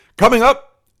Coming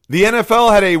up, the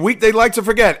NFL had a week they'd like to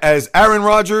forget as Aaron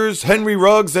Rodgers, Henry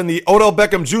Ruggs, and the Odell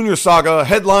Beckham Jr. saga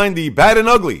headlined the bad and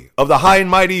ugly of the high and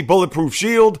mighty Bulletproof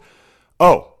Shield.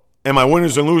 Oh, and my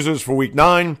winners and losers for week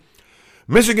 9.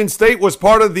 Michigan State was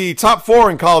part of the top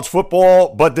 4 in college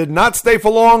football, but did not stay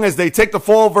for long as they take the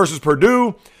fall versus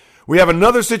Purdue. We have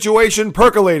another situation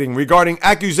percolating regarding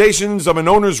accusations of an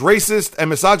owner's racist and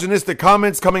misogynistic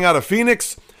comments coming out of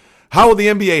Phoenix. How will the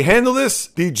NBA handle this?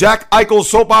 The Jack Eichel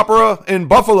soap opera in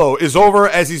Buffalo is over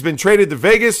as he's been traded to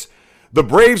Vegas. The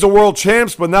Braves are world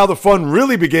champs, but now the fun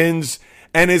really begins.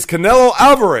 And is Canelo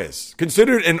Alvarez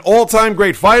considered an all-time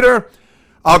great fighter?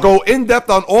 I'll go in-depth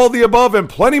on all the above and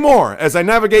plenty more as I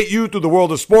navigate you through the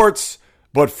world of sports.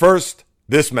 But first,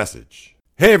 this message.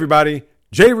 Hey everybody,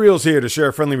 Jay Reels here to share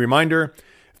a friendly reminder.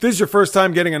 If this is your first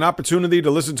time getting an opportunity to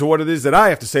listen to what it is that I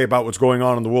have to say about what's going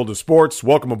on in the world of sports,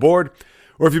 welcome aboard.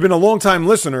 Or if you've been a long-time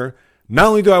listener, not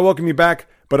only do I welcome you back,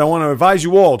 but I want to advise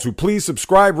you all to please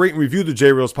subscribe, rate, and review the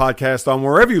J Reels podcast on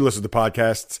wherever you listen to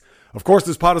podcasts. Of course,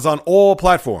 this pod is on all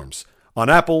platforms. On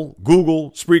Apple,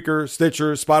 Google, Spreaker,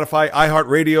 Stitcher, Spotify,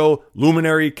 iHeartRadio,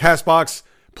 Luminary, CastBox,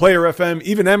 Player FM,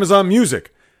 even Amazon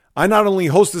Music. I not only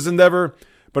host this endeavor,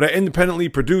 but I independently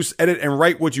produce, edit, and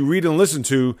write what you read and listen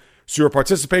to, so your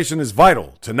participation is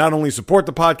vital to not only support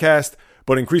the podcast,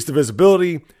 but increase the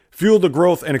visibility, fuel the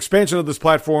growth and expansion of this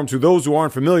platform to those who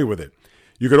aren't familiar with it.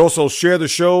 You could also share the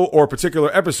show or a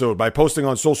particular episode by posting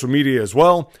on social media as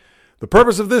well. The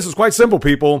purpose of this is quite simple,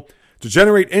 people. To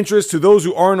generate interest to those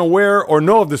who aren't aware or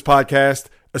know of this podcast,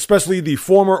 especially the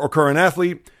former or current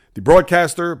athlete, the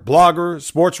broadcaster, blogger,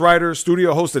 sports writer,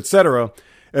 studio host, etc.,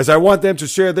 as I want them to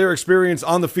share their experience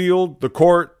on the field, the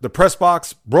court, the press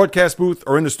box, broadcast booth,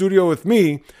 or in the studio with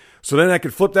me, so then I can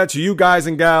flip that to you guys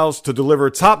and gals to deliver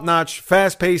top-notch,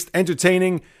 fast-paced,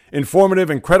 entertaining,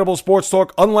 informative, and credible sports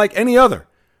talk unlike any other,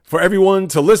 for everyone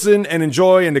to listen and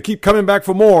enjoy and to keep coming back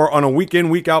for more on a week-in,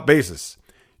 week-out basis.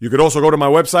 You could also go to my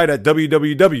website at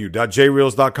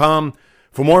www.jreels.com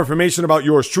for more information about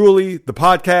yours truly, the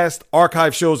podcast,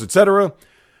 archive shows, etc.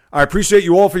 I appreciate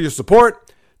you all for your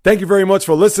support. Thank you very much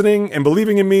for listening and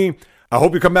believing in me. I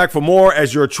hope you come back for more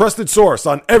as your trusted source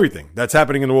on everything that's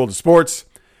happening in the world of sports.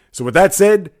 So with that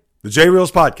said, the J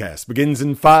Reels podcast begins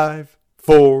in 5,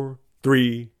 4,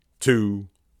 3, 2,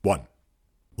 1.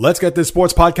 Let's get this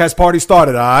sports podcast party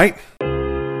started, all right?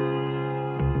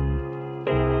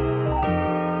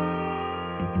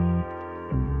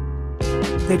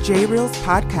 The J Reels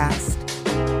podcast.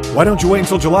 Why don't you wait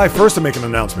until July 1st to make an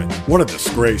announcement? What a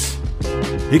disgrace.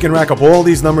 He can rack up all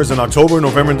these numbers in October,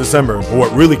 November, and December, but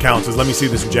what really counts is let me see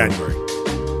this in January.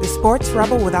 The sports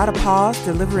rebel without a pause,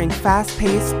 delivering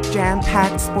fast-paced,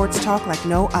 jam-packed sports talk like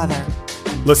no other.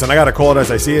 Listen, I gotta call it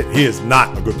as I see it. He is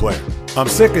not a good player. I'm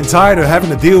sick and tired of having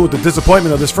to deal with the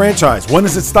disappointment of this franchise. When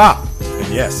does it stop?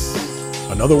 And yes,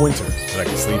 another winter that I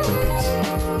can sleep in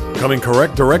peace. Coming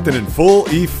correct, direct, and in full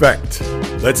effect.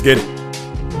 Let's get it.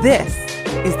 This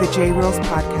is the J Reels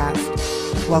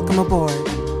podcast. Welcome aboard.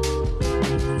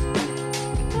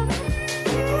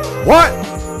 What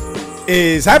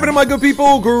is happening, my good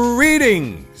people?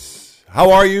 Greetings. How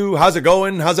are you? How's it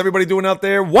going? How's everybody doing out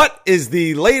there? What is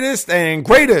the latest and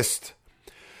greatest?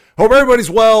 Hope everybody's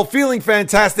well, feeling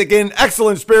fantastic, in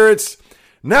excellent spirits.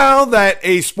 Now that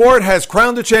a sport has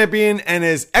crowned a champion and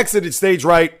has exited stage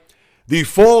right, the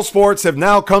fall sports have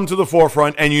now come to the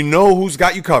forefront, and you know who's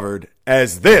got you covered,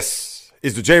 as this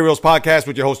is the J Reels podcast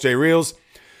with your host, Jay Reels.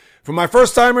 For my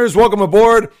first-timers, welcome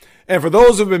aboard. And for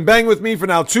those who have been banging with me for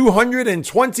now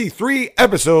 223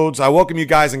 episodes, I welcome you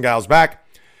guys and gals back.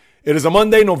 It is a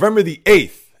Monday, November the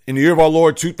 8th, in the year of our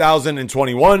Lord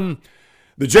 2021.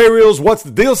 The J Reels What's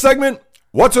the Deal segment.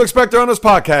 What to expect on this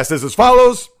podcast is as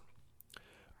follows.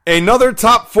 Another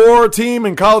top 4 team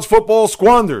in college football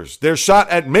squanders their shot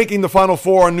at making the Final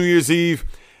Four on New Year's Eve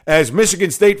as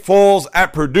Michigan State falls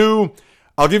at Purdue.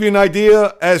 I'll give you an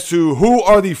idea as to who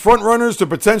are the front runners to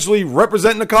potentially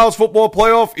represent in the college football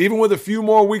playoff, even with a few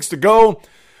more weeks to go.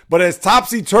 But as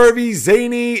topsy-turvy,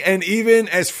 zany, and even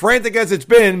as frantic as it's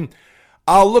been,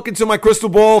 I'll look into my crystal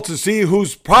ball to see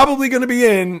who's probably going to be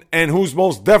in and who's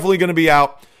most definitely going to be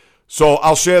out. So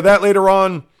I'll share that later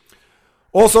on.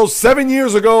 Also, 7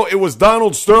 years ago, it was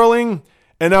Donald Sterling,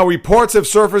 and now reports have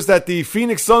surfaced that the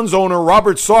Phoenix Suns owner,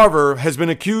 Robert Sarver, has been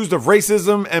accused of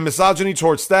racism and misogyny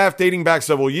towards staff dating back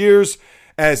several years,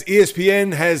 as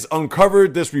ESPN has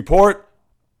uncovered this report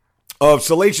of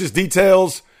salacious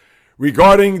details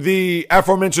regarding the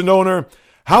aforementioned owner.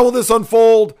 How will this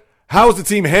unfold? How is the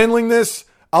team handling this?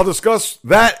 I'll discuss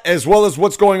that as well as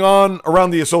what's going on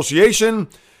around the association.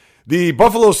 the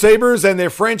Buffalo Sabres and their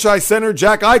franchise center,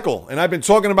 Jack Eichel. And I've been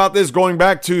talking about this going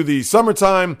back to the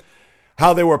summertime,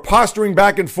 how they were posturing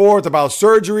back and forth about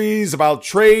surgeries, about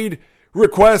trade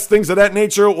requests, things of that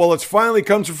nature. Well, it's finally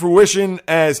come to fruition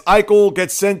as Eichel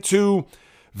gets sent to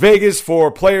Vegas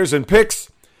for players and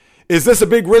picks. Is this a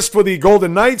big risk for the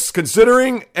Golden Knights,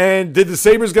 considering? And did the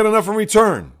Sabres get enough in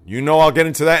return? You know I'll get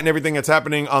into that and everything that's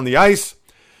happening on the ice.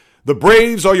 The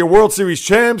Braves are your World Series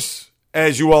champs,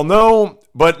 as you all know.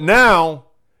 But now,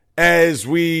 as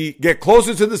we get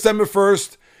closer to December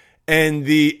 1st and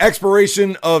the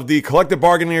expiration of the collective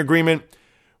bargaining agreement,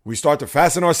 we start to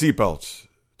fasten our seatbelts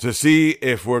to see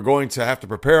if we're going to have to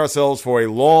prepare ourselves for a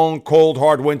long, cold,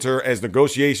 hard winter, as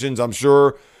negotiations, I'm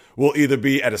sure, will either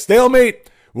be at a stalemate,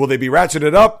 will they be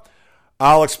ratcheted up?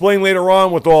 I'll explain later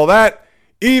on with all that.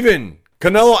 Even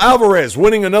Canelo Alvarez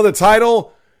winning another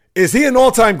title, is he an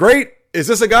all-time great? Is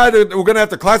this a guy that we're going to have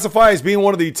to classify as being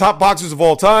one of the top boxers of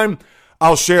all time?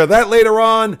 I'll share that later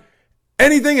on.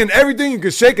 Anything and everything you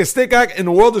can shake a stick at in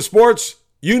the world of sports,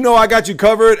 you know I got you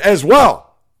covered, as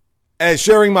well as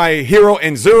sharing my hero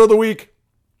and zero of the week.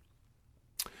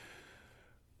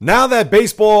 Now that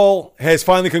baseball has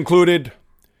finally concluded,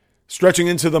 stretching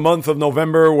into the month of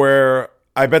November, where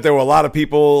I bet there were a lot of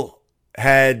people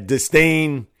had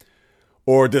disdain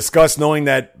or disgust knowing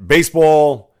that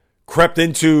baseball crept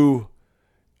into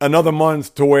another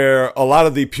month to where a lot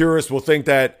of the purists will think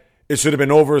that it should have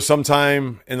been over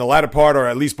sometime in the latter part or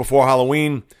at least before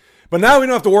Halloween. But now we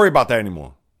don't have to worry about that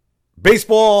anymore.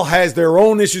 Baseball has their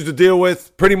own issues to deal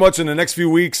with pretty much in the next few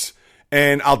weeks,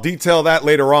 and I'll detail that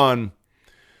later on.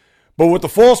 But with the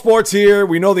fall sports here,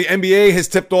 we know the NBA has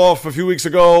tipped off a few weeks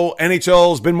ago.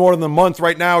 NHL's been more than a month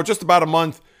right now, just about a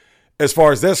month as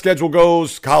far as their schedule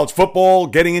goes. College football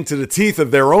getting into the teeth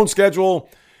of their own schedule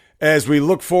as we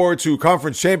look forward to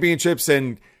conference championships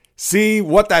and see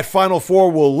what that Final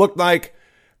Four will look like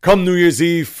come New Year's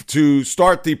Eve to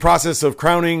start the process of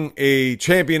crowning a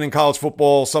champion in college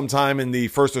football sometime in the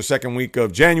first or second week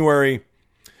of January.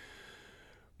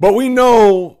 But we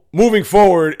know moving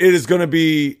forward, it is going to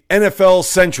be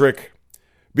NFL-centric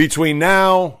between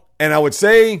now and I would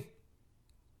say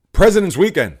President's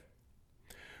Weekend.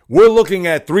 We're looking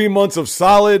at 3 months of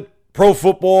solid pro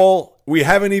football. We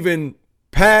haven't even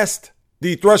passed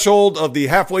the threshold of the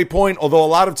halfway point, although a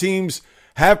lot of teams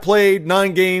have played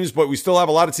 9 games, but we still have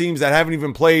a lot of teams that haven't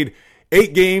even played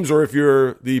 8 games, or if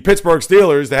you're the Pittsburgh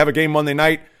Steelers, they have a game Monday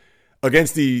night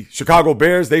against the Chicago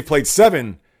Bears. They've played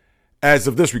 7 as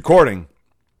of this recording.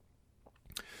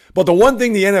 But the one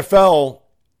thing the NFL,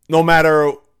 no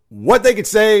matter what they could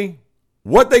say,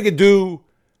 what they could do,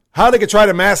 how they could try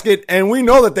to mask it, and we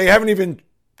know that they haven't even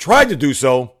tried to do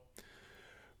so.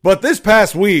 But this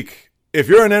past week, if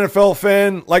you're an NFL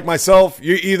fan like myself,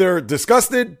 you're either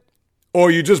disgusted or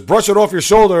you just brush it off your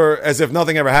shoulder as if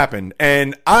nothing ever happened.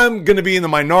 And I'm going to be in the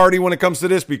minority when it comes to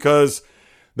this, because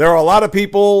there are a lot of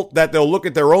people that they'll look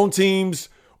at their own teams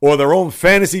or their own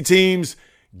fantasy teams,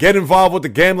 get involved with the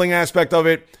gambling aspect of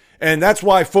it. And that's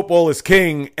why football is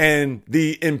king. And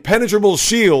the impenetrable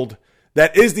shield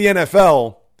that is the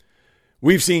NFL,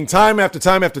 we've seen time after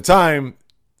time after time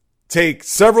take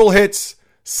several hits,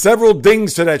 several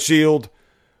dings to that shield.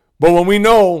 But when we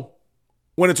know,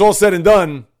 when it's all said and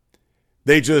done,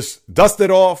 they just dust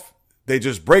it off. They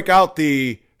just break out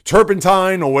the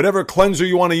turpentine or whatever cleanser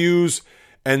you want to use,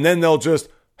 and then they'll just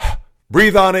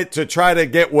breathe on it to try to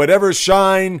get whatever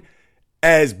shine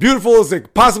as beautiful as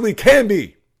it possibly can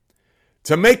be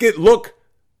to make it look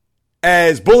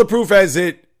as bulletproof as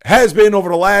it has been over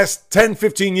the last 10,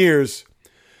 15 years.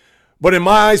 But in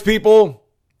my eyes, people,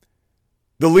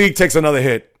 the league takes another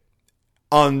hit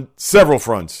on several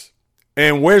fronts.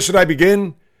 And where should I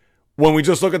begin? When we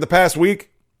just look at the past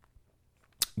week,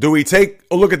 do we take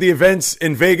a look at the events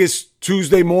in Vegas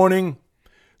Tuesday morning,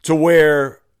 to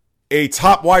where a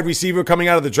top wide receiver coming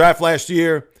out of the draft last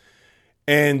year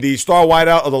and the star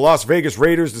wideout of the Las Vegas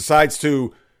Raiders decides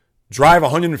to drive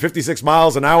 156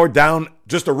 miles an hour down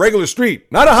just a regular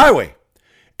street, not a highway,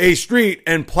 a street,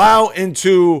 and plow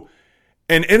into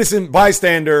an innocent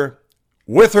bystander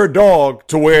with her dog,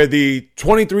 to where the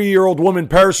 23-year-old woman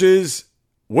perishes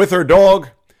with her dog,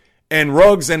 and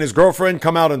Ruggs and his girlfriend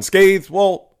come out unscathed.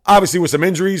 Well, obviously with some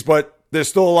injuries, but they're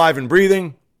still alive and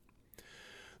breathing.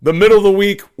 The middle of the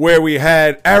week, where we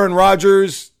had Aaron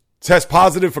Rodgers test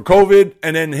positive for COVID,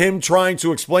 and then him trying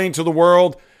to explain to the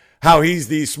world how he's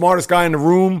the smartest guy in the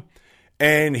room,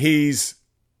 and he's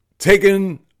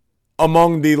taken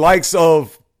among the likes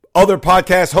of other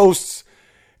podcast hosts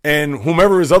and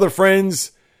whomever his other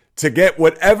friends to get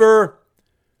whatever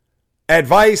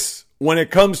advice when it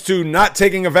comes to not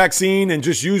taking a vaccine and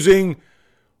just using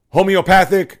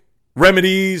homeopathic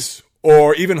remedies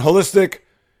or even holistic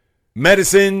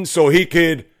medicine so he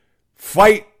could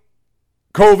fight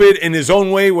COVID in his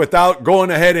own way without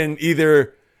going ahead and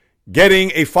either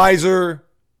getting a Pfizer,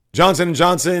 Johnson &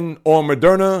 Johnson, or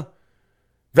Moderna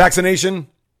vaccination.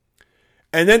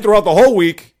 And then throughout the whole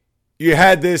week, you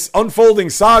had this unfolding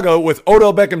saga with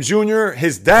Odell Beckham Jr.,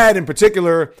 his dad in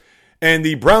particular, and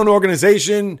the Brown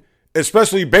organization,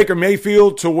 especially Baker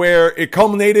Mayfield, to where it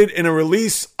culminated in a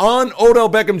release on Odell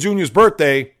Beckham Jr.'s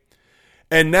birthday.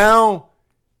 And now,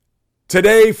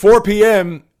 today, 4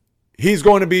 p.m., he's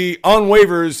going to be on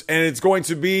waivers, and it's going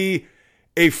to be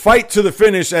a fight to the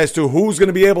finish as to who's going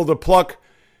to be able to pluck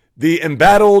the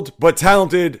embattled but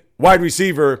talented wide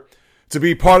receiver to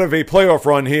be part of a playoff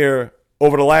run here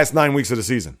over the last 9 weeks of the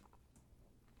season.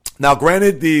 Now,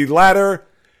 granted, the latter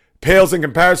pales in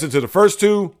comparison to the first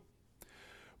two,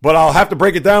 but I'll have to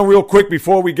break it down real quick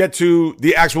before we get to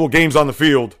the actual games on the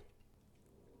field.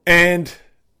 And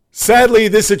sadly,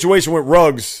 this situation with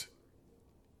Ruggs,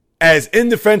 as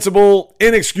indefensible,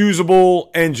 inexcusable,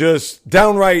 and just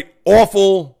downright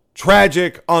awful,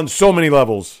 tragic on so many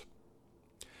levels.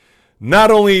 Not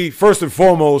only, first and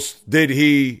foremost, did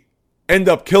he end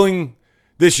up killing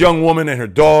this young woman and her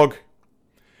dog,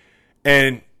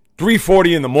 and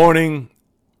 3:40 in the morning,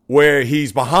 where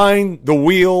he's behind the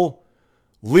wheel,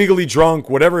 legally drunk,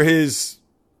 whatever his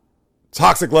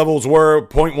toxic levels were,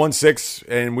 0.16,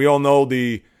 and we all know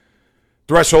the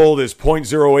threshold is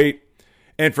 0.08.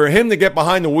 And for him to get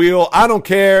behind the wheel, I don't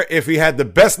care if he had the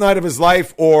best night of his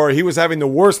life or he was having the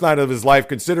worst night of his life,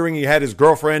 considering he had his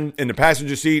girlfriend in the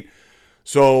passenger seat.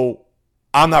 So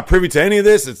I'm not privy to any of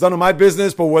this. It's none of my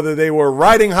business. But whether they were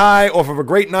riding high off of a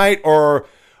great night or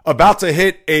about to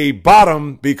hit a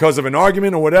bottom because of an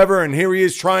argument or whatever, and here he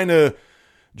is trying to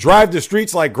drive the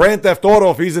streets like Grand Theft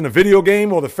Auto if he's in a video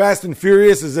game, or the Fast and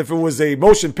Furious as if it was a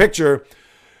motion picture.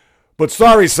 But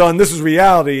sorry, son, this is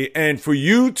reality. And for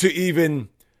you to even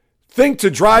think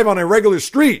to drive on a regular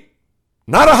street,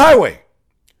 not a highway,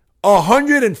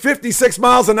 156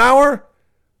 miles an hour,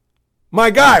 my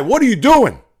guy, what are you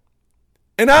doing?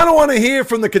 And I don't want to hear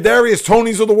from the Kadarius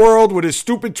Tonys of the world with his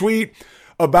stupid tweet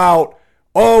about,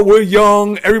 oh, we're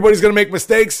young, everybody's going to make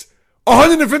mistakes.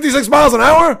 156 miles an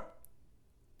hour?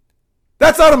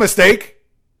 That's not a mistake.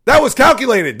 That was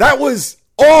calculated. That was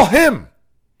all him.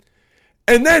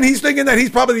 And then he's thinking that he's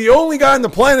probably the only guy on the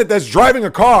planet that's driving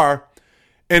a car.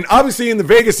 And obviously in the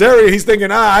Vegas area, he's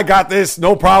thinking, I got this,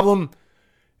 no problem.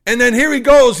 And then here he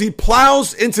goes. He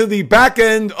plows into the back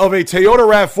end of a Toyota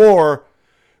RAV4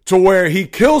 to where he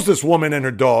kills this woman and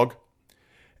her dog.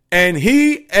 And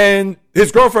he and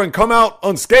his girlfriend come out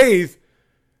unscathed.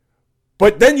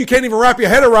 But then you can't even wrap your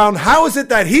head around, how is it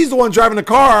that he's the one driving the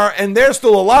car and they're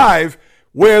still alive,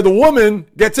 where the woman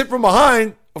gets hit from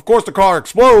behind. Of course, the car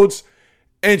explodes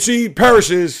and she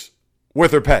perishes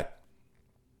with her pet.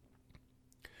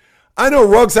 I know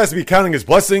Ruggs has to be counting his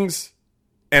blessings,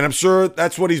 and I'm sure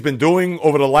that's what he's been doing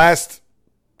over the last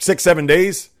 6-7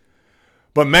 days.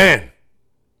 But man,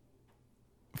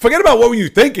 forget about what were you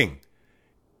thinking.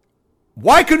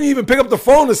 Why couldn't you even pick up the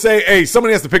phone to say, hey,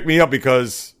 somebody has to pick me up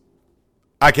because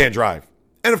I can't drive?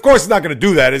 And of course he's not going to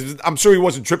do that. I'm sure he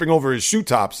wasn't tripping over his shoe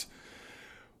tops.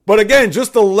 But again,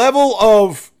 just the level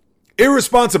of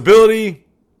irresponsibility.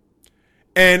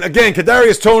 And again,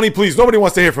 Kadarius Toney, please, nobody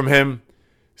wants to hear from him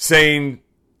saying,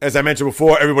 as I mentioned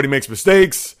before, everybody makes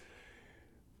mistakes.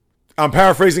 I'm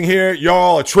paraphrasing here.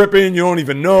 Y'all are tripping. You don't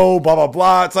even know, blah, blah,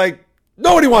 blah. It's like,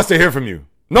 nobody wants to hear from you.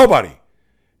 Nobody.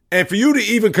 And for you to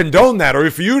even condone that,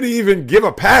 or for you to even give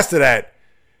a pass to that,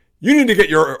 you need to get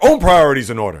your own priorities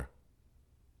in order.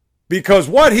 Because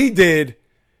what he did,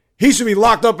 he should be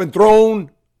locked up and thrown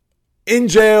in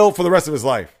jail for the rest of his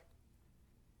life.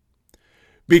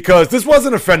 Because this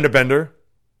wasn't a fender bender.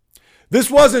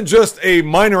 This wasn't just a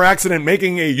minor accident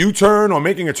making a U-turn or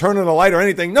making a turn on the light or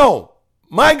anything. No,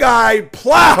 my guy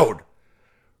plowed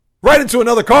right into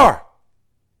another car,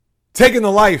 taking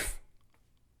the life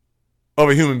of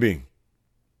a human being.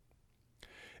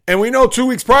 And we know 2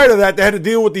 weeks prior to that, they had to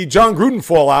deal with the John Gruden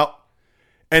fallout.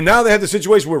 And now they have the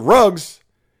situation with Ruggs.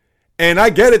 And I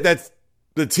get it that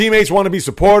the teammates want to be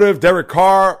supportive, Derek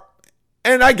Carr.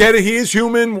 And I get it, he is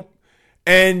human.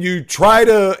 And you try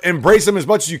to embrace him as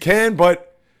much as you can,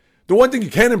 but the one thing you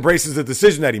can't embrace is the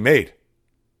decision that he made.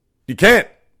 You can't.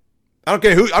 I don't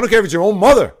care if it's your own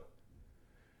mother.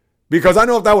 Because I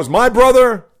know if that was my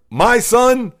brother, my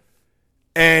son,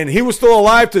 and he was still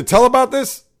alive to tell about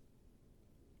this,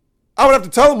 I would have to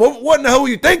tell him, what in the hell were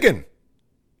you thinking?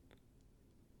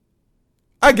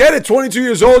 I get it, 22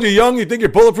 years old, you're young, you think you're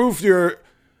bulletproof, you're,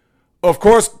 of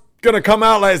course, going to come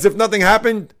out as if nothing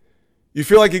happened. You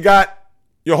feel like you got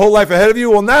your whole life ahead of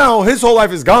you. Well, now his whole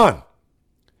life is gone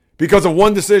because of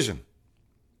one decision.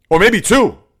 Or maybe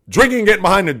two. Drinking and getting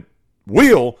behind the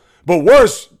wheel, but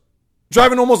worse,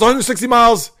 driving almost 160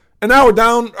 miles an hour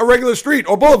down a regular street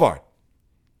or boulevard.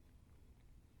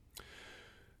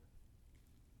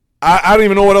 I don't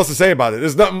even know what else to say about it.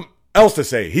 There's nothing else to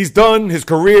say. He's done his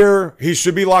career. He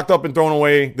should be locked up and thrown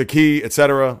away, the key,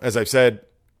 etc. As I've said,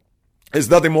 there's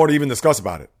nothing more to even discuss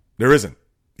about it. There isn't.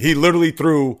 He literally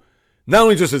threw not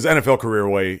only just his NFL career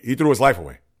away, he threw his life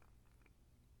away.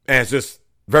 And it's just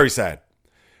very sad.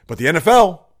 But the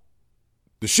NFL,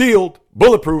 the shield,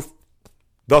 bulletproof,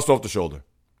 dust off the shoulder.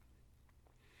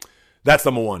 That's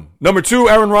number one. Number two,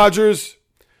 Aaron Rodgers.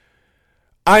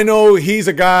 I know he's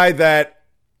a guy that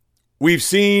we've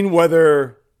seen,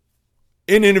 whether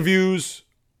in interviews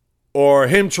or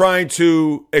him trying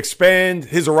to expand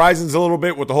his horizons a little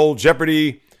bit with the whole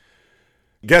Jeopardy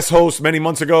guest host many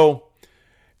months ago,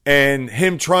 and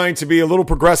him trying to be a little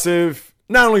progressive,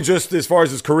 not only just as far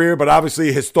as his career, but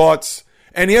obviously his thoughts.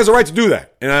 And he has a right to do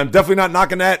that. And I'm definitely not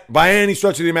knocking that by any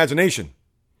stretch of the imagination.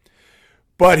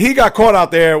 But he got caught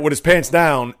out there with his pants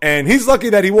down, and he's lucky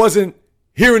that he wasn't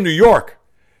here in New York.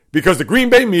 Because the Green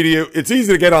Bay media, it's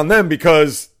easy to get on them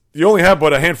because you only have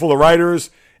but a handful of writers,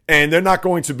 and they're not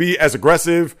going to be as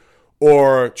aggressive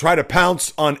or try to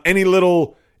pounce on any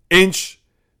little inch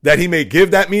that he may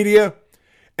give that media.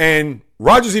 And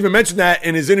Rodgers even mentioned that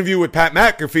in his interview with Pat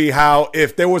McAfee, how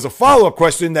if there was a follow-up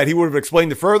question that he would have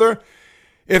explained it further.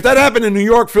 If that happened in New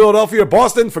York, Philadelphia,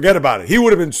 Boston, forget about it. He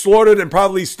would have been slaughtered and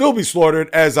probably still be slaughtered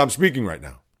as I'm speaking right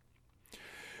now.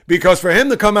 Because for him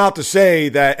to come out to say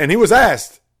that, and he was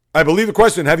asked, I believe the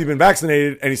question, have you been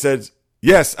vaccinated? And he said,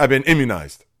 yes, I've been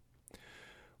immunized.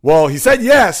 Well, he said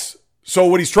yes. So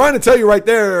what he's trying to tell you right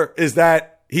there is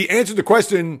that he answered the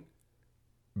question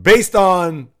based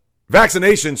on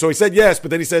vaccination. So he said yes,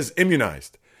 but then he says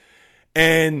immunized.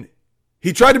 And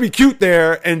he tried to be cute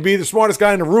there and be the smartest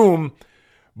guy in the room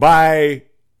by,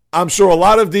 I'm sure, a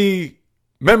lot of the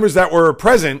members that were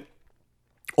present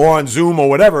or on Zoom or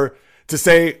whatever to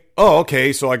say, oh,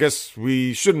 okay, so I guess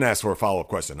we shouldn't ask for a follow-up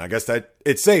question. I guess that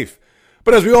it's safe.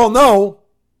 But as we all know,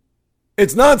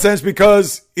 it's nonsense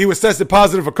because he was tested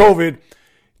positive for COVID,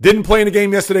 didn't play in the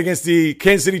game yesterday against the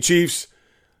Kansas City Chiefs,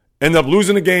 ended up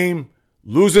losing the game,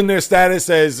 losing their status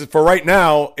as, for right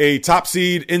now, a top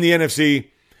seed in the NFC.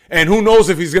 And who knows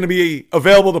if he's going to be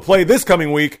available to play this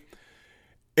coming week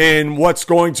in what's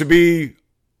going to be,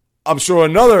 I'm sure,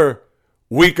 another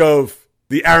week of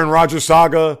the Aaron Rodgers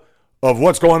saga, of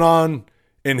what's going on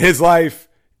in his life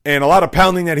and a lot of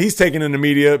pounding that he's taken in the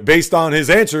media based on his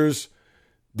answers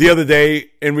the other day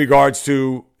in regards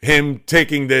to him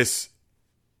taking this,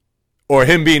 or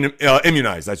him being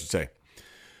immunized, I should say.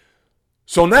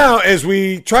 So now as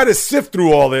we try to sift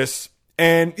through all this,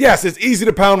 and yes, it's easy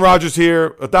to pound Rodgers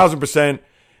here, 1,000%,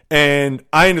 and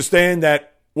I understand that,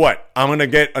 I'm going to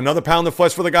get another pound of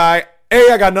flesh for the guy.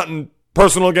 A, I got nothing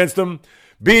personal against him.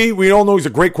 B, we all know he's a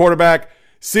great quarterback.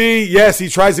 C, yes, he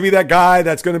tries to be that guy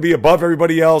that's going to be above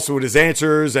everybody else with his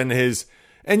answers and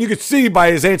you could see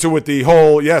by his answer with the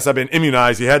whole, yes, I've been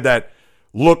immunized. He had that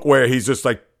look where he's just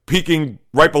like peeking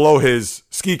right below his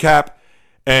ski cap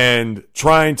and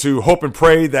trying to hope and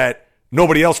pray that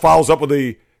nobody else follows up with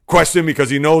the question because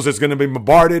he knows it's going to be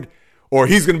bombarded, or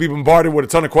he's going to be bombarded with a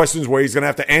ton of questions where he's going to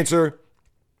have to answer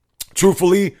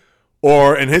truthfully,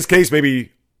 or in his case,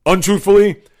 maybe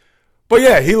untruthfully. But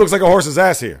yeah, he looks like a horse's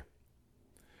ass here.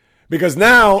 Because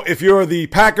now, if you're the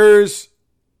Packers,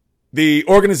 the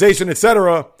organization,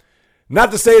 etc.,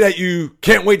 not to say that you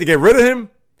can't wait to get rid of him,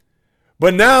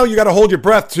 but now you got to hold your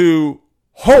breath to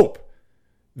hope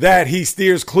that he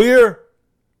steers clear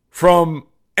from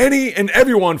any and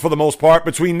everyone for the most part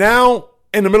between now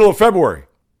and the middle of February.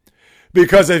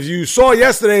 Because as you saw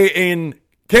yesterday in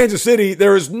Kansas City,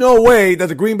 there is no way that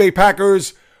the Green Bay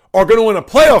Packers are going to win a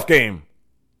playoff game,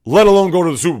 let alone go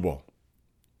to the Super Bowl.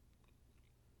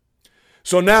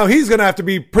 So now he's going to have to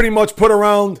be pretty much put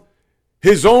around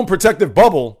his own protective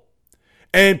bubble.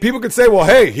 And people could say, well,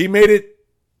 hey, he made it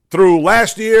through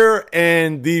last year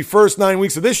and the first 9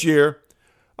 weeks of this year.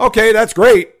 Okay, that's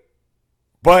great.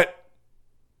 But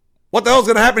what the hell's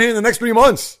going to happen here in the next 3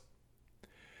 months?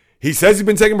 He says he's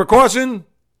been taking precaution.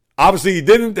 Obviously, he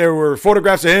didn't. There were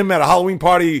photographs of him at a Halloween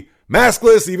party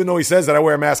maskless, even though he says that I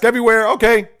wear a mask everywhere.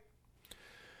 Okay.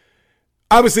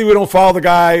 Obviously, we don't follow the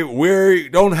guy. We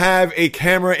don't have a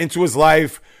camera into his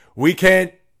life. We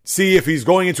can't see if he's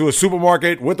going into a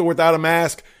supermarket with or without a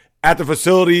mask, at the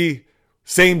facility,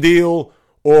 same deal,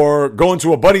 or going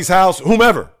to a buddy's house,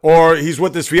 whomever. Or he's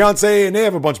with his fiance and they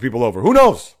have a bunch of people over. Who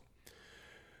knows?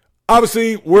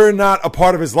 Obviously, we're not a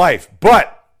part of his life.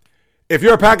 But if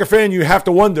you're a Packer fan, you have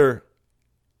to wonder,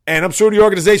 and I'm sure the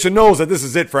organization knows that this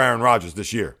is it for Aaron Rodgers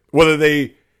this year. Whether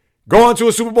they go on to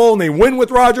a Super Bowl and they win with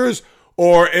Rodgers,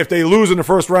 or if they lose in the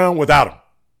first round without him.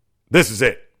 This is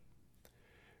it.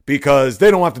 Because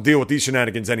they don't have to deal with these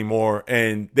shenanigans anymore,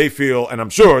 and they feel, and I'm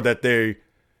sure that they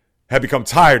have become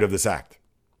tired of this act.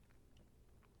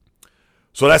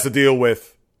 So that's the deal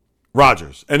with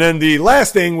Rodgers. And then the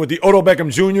last thing with the Odell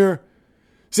Beckham Jr.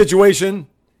 situation.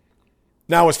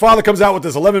 Now his father comes out with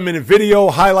this 11-minute video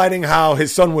highlighting how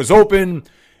his son was open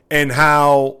and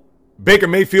how Baker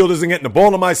Mayfield isn't getting the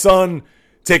ball to my son,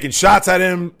 taking shots at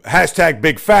him, hashtag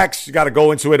big facts. You got to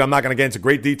go into it. I'm not going to get into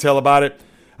great detail about it.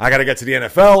 I got to get to the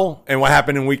NFL and what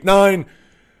happened in week 9.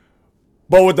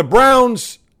 But with the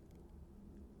Browns,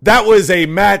 that was a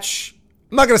match,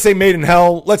 I'm not going to say made in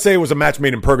hell. Let's say it was a match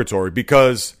made in purgatory,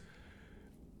 because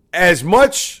as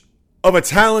much of a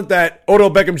talent that Odell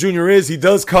Beckham Jr. is, he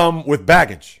does come with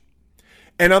baggage.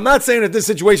 And I'm not saying that this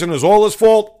situation is all his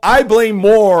fault. I blame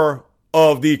more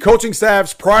of the coaching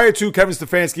staffs prior to Kevin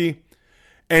Stefanski,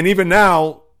 and even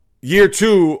now, year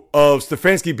 2 of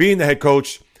Stefanski being the head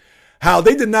coach, how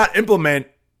they did not implement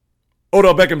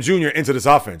Odell Beckham Jr. into this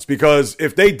offense. Because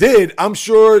if they did, I'm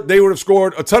sure they would have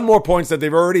scored a ton more points that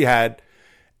they've already had.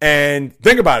 And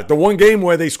think about it. The one game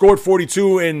where they scored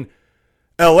 42 in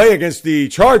LA against the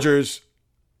Chargers,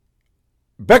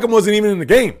 Beckham wasn't even in the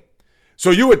game. So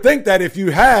you would think that if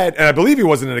you had, and I believe he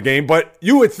wasn't in the game, but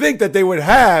you would think that they would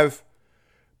have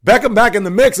Beckham back in the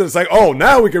mix. And it's like, oh,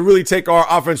 now we can really take our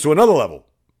offense to another level.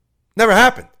 Never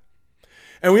happened.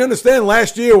 And we understand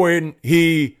last year when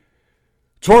he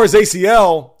tore his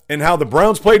ACL and how the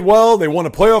Browns played well. They won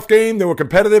a playoff game. They were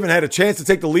competitive and had a chance to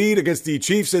take the lead against the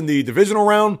Chiefs in the divisional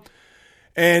round.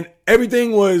 And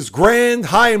everything was grand,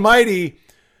 high and mighty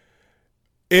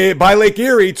by Lake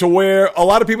Erie, to where a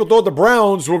lot of people thought the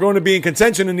Browns were going to be in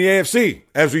contention in the AFC.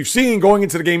 As we've seen going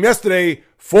into the game yesterday,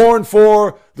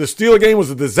 4-4. The Steeler game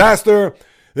was a disaster.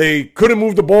 They couldn't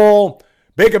move the ball.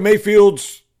 Baker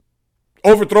Mayfield's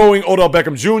overthrowing Odell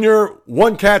Beckham Jr.,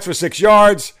 1 catch for 6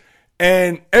 yards,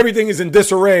 and everything is in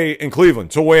disarray in Cleveland,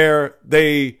 to where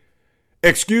they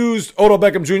excused Odell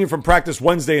Beckham Jr. from practice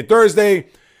Wednesday and Thursday.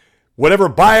 Whatever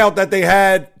buyout that they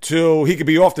had so he could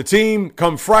be off the team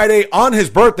come Friday, on his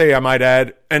birthday, I might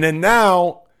add. And then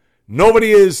now,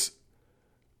 nobody has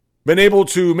been able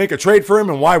to make a trade for him,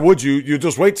 and why would you? You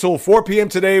just wait till 4 p.m.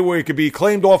 today where he could be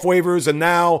claimed off waivers, and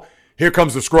now here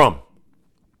comes the scrum.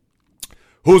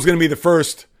 Who's going to be the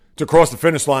first to cross the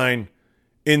finish line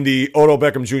in the Odell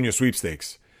Beckham Jr.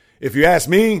 sweepstakes? If you ask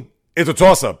me, it's a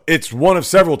toss-up. It's one of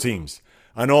several teams.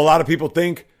 I know a lot of people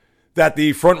think that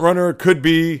the front runner could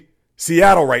be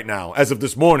Seattle right now, as of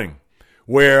this morning,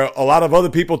 where a lot of other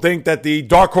people think that the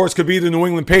dark horse could be the New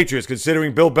England Patriots,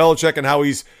 considering Bill Belichick and how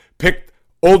he's picked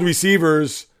old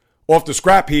receivers off the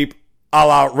scrap heap, a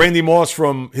la Randy Moss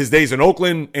from his days in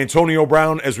Oakland, Antonio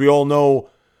Brown, as we all know,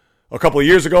 a couple of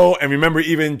years ago, and remember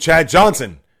even Chad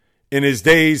Johnson in his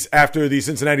days after the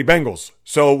Cincinnati Bengals.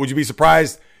 So would you be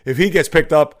surprised if he gets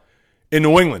picked up in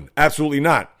New England? Absolutely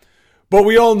not. But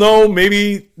we all know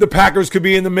maybe the Packers could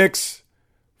be in the mix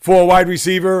for a wide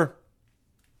receiver.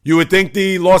 You would think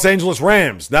the Los Angeles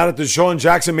Rams, now that Deshaun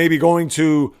Jackson may be going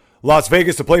to Las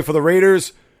Vegas to play for the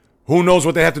Raiders, who knows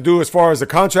what they have to do as far as the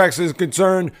contracts is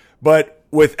concerned. But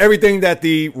with everything that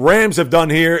the Rams have done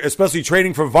here, especially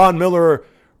trading for Von Miller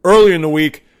earlier in the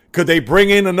week, could they bring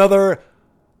in another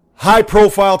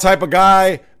high-profile type of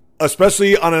guy,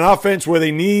 especially on an offense where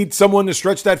they need someone to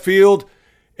stretch that field?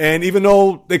 And even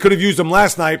though they could have used him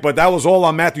last night, but that was all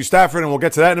on Matthew Stafford, and we'll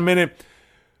get to that in a minute,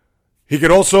 he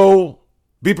could also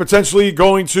be potentially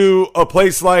going to a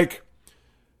place like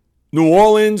New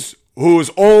Orleans, who is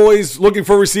always looking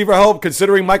for receiver help,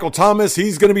 considering Michael Thomas.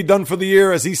 He's going to be done for the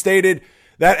year, as he stated.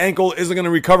 That ankle isn't going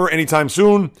to recover anytime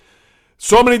soon.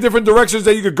 So many different directions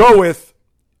that you could go with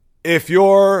if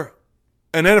you're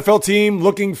an NFL team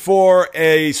looking for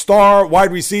a star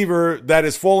wide receiver that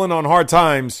has fallen on hard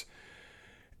times.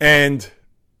 And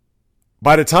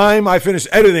by the time I finish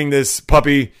editing this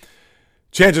puppy,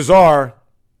 chances are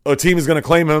a team is going to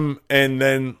claim him, and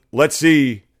then let's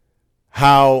see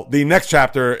how the next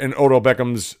chapter in Odell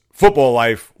Beckham's football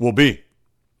life will be.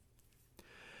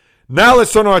 Now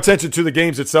let's turn our attention to the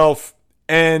games itself,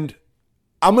 and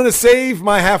I'm going to save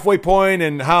my halfway point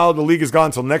and how the league has gone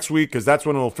until next week, because that's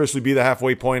when it will officially be the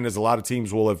halfway point, as a lot of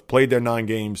teams will have played their 9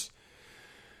 games.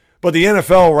 But the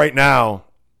NFL right now,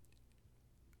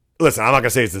 listen, I'm not going to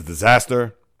say it's a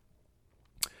disaster.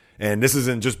 And this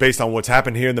isn't just based on what's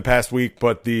happened here in the past week,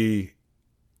 but the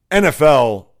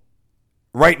NFL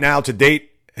right now to date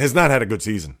has not had a good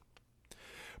season.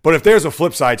 But if there's a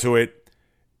flip side to it,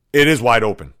 it is wide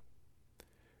open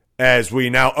as we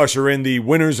now usher in the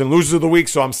winners and losers of the week.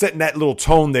 So I'm setting that little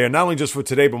tone there, not only just for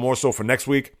today, but more so for next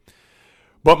week.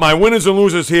 But my winners and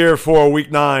losers here for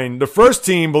week 9. The first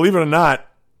team, believe it or not,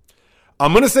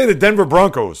 I'm going to say the Denver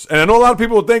Broncos. And I know a lot of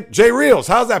people will think, Jay Reels,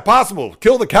 how's that possible?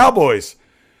 Kill the Cowboys.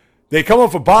 They come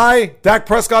off a bye. Dak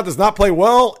Prescott does not play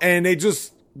well, and they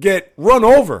just get run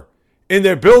over in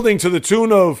their building to the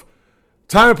tune of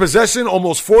time of possession,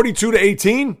 almost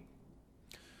 42-18.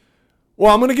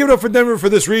 Well, I'm going to give it up for Denver for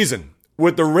this reason.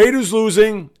 With the Raiders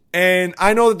losing, and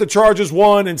I know that the Chargers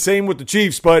won, and same with the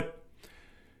Chiefs, but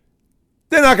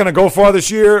they're not going to go far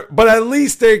this year. But at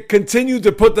least they continue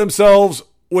to put themselves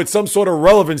with some sort of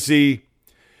relevancy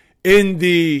in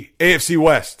the AFC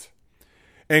West.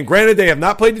 And granted, they have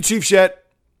not played the Chiefs yet.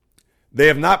 They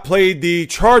have not played the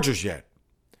Chargers yet.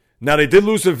 Now, they did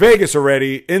lose to Vegas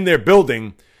already in their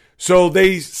building, so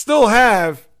they still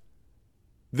have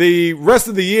the rest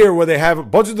of the year where they have a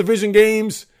bunch of division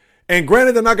games. And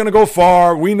granted, they're not going to go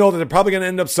far. We know that they're probably going to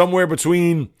end up somewhere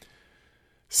between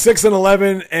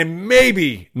 6-11 and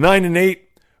maybe 9-8.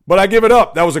 But I give it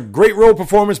up. That was a great road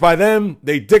performance by them.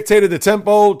 They dictated the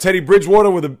tempo. Teddy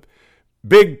Bridgewater with a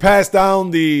big pass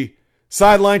down the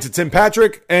sideline to Tim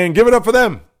Patrick. And give it up for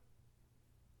them.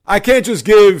 I can't just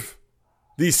give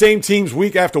these same teams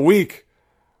week after week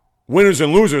winners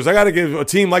and losers. I got to give a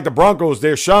team like the Broncos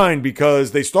their shine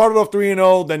because they started off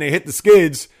 3-0, then they hit the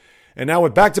skids, and now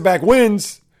with back-to-back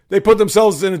wins, they put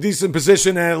themselves in a decent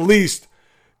position and at least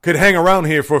could hang around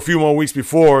here for a few more weeks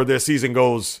before their season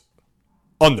goes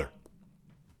under.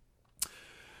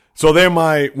 So they're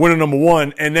my winner number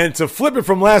 1. And then to flip it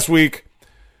from last week,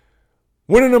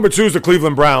 winner number 2 is the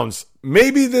Cleveland Browns.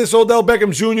 Maybe this Odell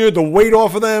Beckham Jr., the weight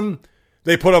off of them.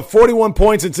 They put up 41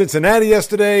 points in Cincinnati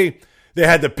yesterday. They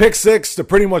had the pick six to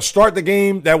pretty much start the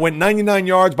game that went 99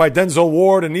 yards by Denzel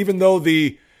Ward. And even though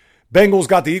the Bengals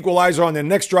got the equalizer on their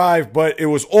next drive, but it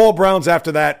was all Browns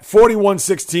after that,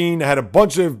 41-16. They had a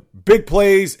bunch of big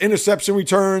plays, interception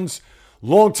returns,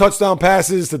 long touchdown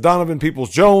passes to Donovan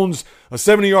Peoples-Jones, a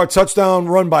 70-yard touchdown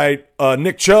run by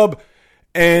Nick Chubb.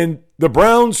 And the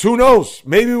Browns, who knows,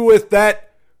 maybe with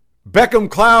that Beckham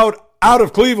cloud out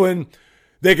of Cleveland,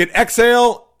 they could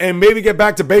exhale and maybe get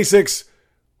back to basics.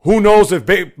 Who knows if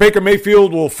Baker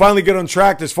Mayfield will finally get on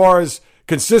track as far as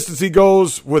consistency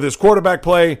goes with his quarterback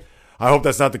play. I hope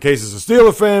that's not the case as a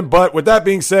Steeler fan. But with that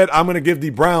being said, I'm going to give the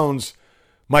Browns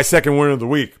my second winner of the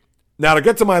week. Now, to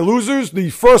get to my losers, the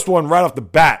first one right off the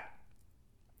bat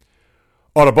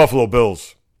are the Buffalo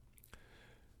Bills.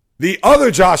 The other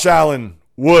Josh Allen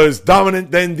was dominant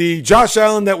than the Josh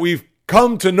Allen that we've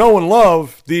come to know and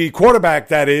love, the quarterback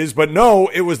that is. But no,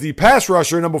 it was the pass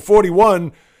rusher, number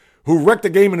 41, who wrecked the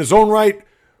game in his own right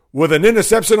with an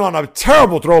interception on a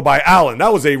terrible throw by Allen.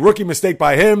 That was a rookie mistake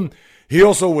by him. He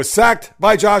also was sacked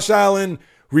by Josh Allen,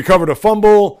 recovered a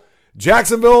fumble.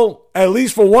 Jacksonville, at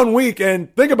least for 1 week,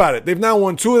 and think about it, they've now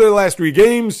won 2 of their last 3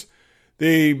 games.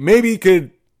 They maybe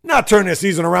could not turn their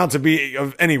season around to be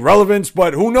of any relevance,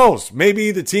 but who knows?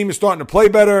 Maybe the team is starting to play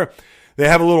better. They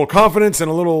have a little confidence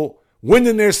and a little wind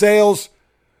in their sails,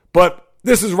 but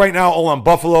this is right now all on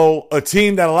Buffalo, a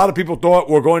team that a lot of people thought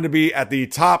were going to be at the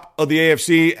top of the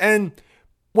AFC. And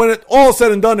when it all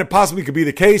said and done, it possibly could be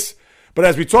the case. But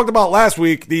as we talked about last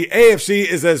week, the AFC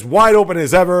is as wide open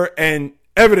as ever, and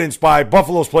evidenced by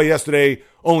Buffalo's play yesterday.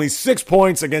 Only 6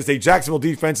 points against a Jacksonville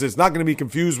defense that's not going to be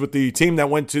confused with the team that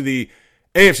went to the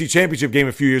AFC Championship game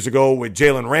a few years ago with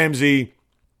Jalen Ramsey,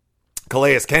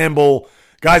 Calais Campbell,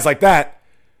 guys like that.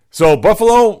 So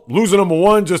Buffalo, loser number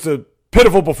 1, just a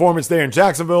pitiful performance there in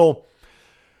Jacksonville.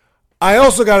 I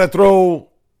also got to throw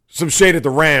some shade at the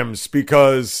Rams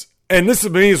because, and this to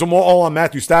me is more all on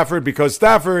Matthew Stafford, because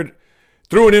Stafford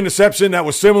threw an interception that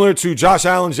was similar to Josh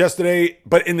Allen's yesterday,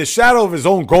 but in the shadow of his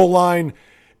own goal line.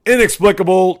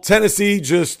 Inexplicable. Tennessee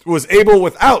just was able,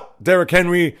 without Derrick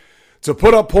Henry, to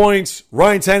put up points.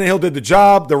 Ryan Tannehill did the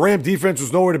job. The Ram defense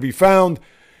was nowhere to be found.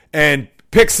 And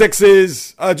pick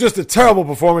sixes, just a terrible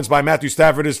performance by Matthew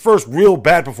Stafford. His first real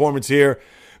bad performance here.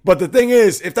 But the thing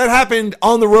is, if that happened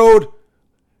on the road,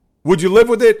 would you live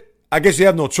with it? I guess you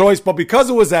have no choice. But because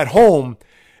it was at home,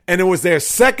 and it was their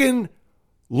second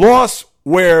loss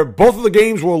where both of the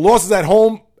games were losses at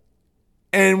home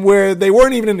and where they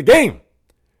weren't even in the game.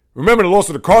 Remember the loss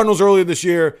to the Cardinals earlier this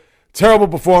year. Terrible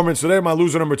performance. So they're my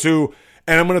loser number 2.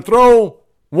 And I'm going to throw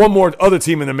one more other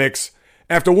team in the mix.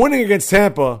 After winning against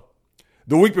Tampa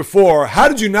the week before, how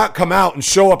did you not come out and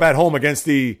show up at home against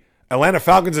the Atlanta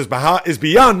Falcons is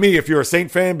beyond me if you're a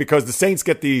Saint fan, because the Saints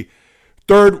get the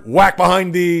third whack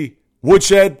behind the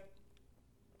woodshed.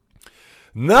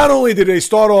 Not only did they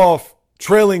start off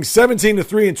trailing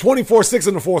 17-3 and 24-6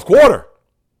 in the fourth quarter.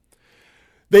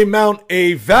 They mount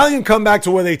a valiant comeback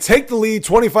to where they take the lead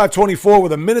 25-24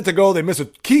 with a minute to go. They miss a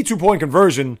key two-point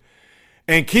conversion.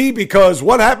 And key because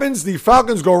what happens? The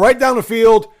Falcons go right down the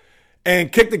field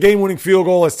and kick the game-winning field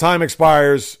goal as time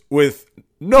expires with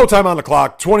no time on the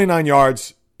clock, 29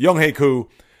 yards, Young Hae-Koo.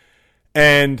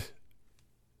 And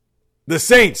the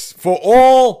Saints, for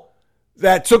all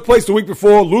that took place the week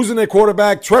before, losing their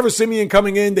quarterback, Trevor Siemian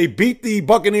coming in, they beat the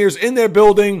Buccaneers in their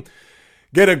building,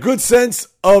 get a good sense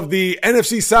of the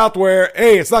NFC South where,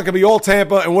 hey, it's not going to be all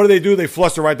Tampa. And what do? They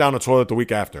flush it right down the toilet the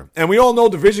week after. And we all know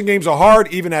division games are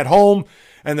hard, even at home.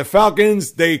 And the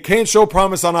Falcons, they can't show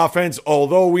promise on offense,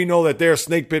 although we know that they're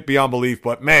snake bit beyond belief.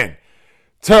 But, man,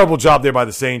 terrible job there by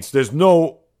the Saints. There's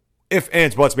no ifs,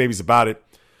 ands, buts, maybes about it.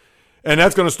 And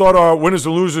that's going to start our winners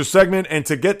and losers segment. And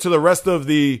to get to the rest of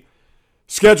the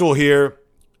schedule here,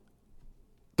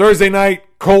 Thursday night,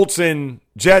 Colts and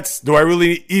Jets. Do I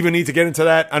really even need to get into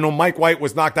that? I know Mike White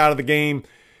was knocked out of the game.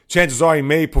 Chances are he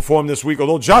may perform this week,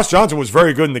 although Josh Johnson was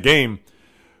very good in the game.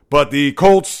 But the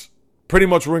Colts pretty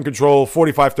much were in control,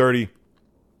 45-30.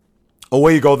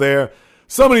 Away you go there.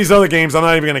 Some of these other games I'm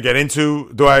not even going to get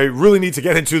into. Do I really need to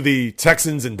get into the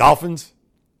Texans and Dolphins?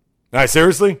 All right,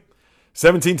 seriously?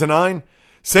 17-9.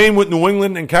 Same with New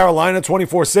England and Carolina,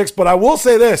 24-6. But I will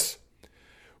say this.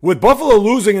 With Buffalo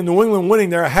losing and New England winning,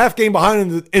 they're a half game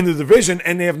behind in the division,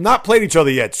 and they have not played each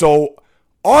other yet. So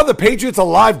are the Patriots a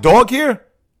live dog here?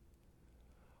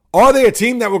 Are they a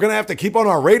team that we're going to have to keep on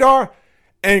our radar?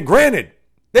 And granted,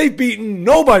 they've beaten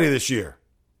nobody this year.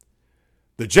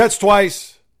 The Jets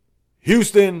twice,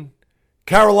 Houston,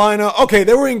 Carolina. Okay,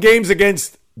 they were in games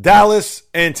against Dallas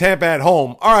and Tampa at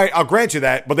home. All right, I'll grant you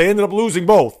that, but they ended up losing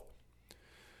both.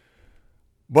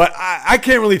 But I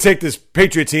can't really take this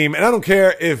Patriot team, and I don't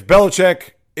care if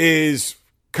Belichick is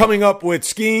coming up with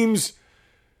schemes,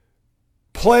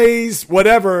 plays,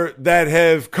 whatever, that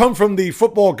have come from the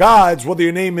football gods, whether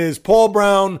your name is Paul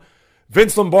Brown,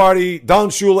 Vince Lombardi, Don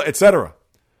Shula, etc.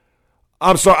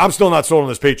 I'm sorry, I'm still not sold on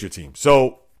this Patriot team.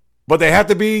 So, but they have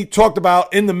to be talked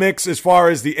about in the mix as far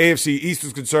as the AFC East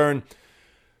is concerned.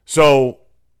 So,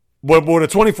 with a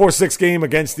 24-6 game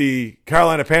against the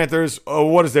Carolina Panthers,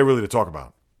 what is there really to talk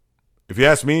about? If you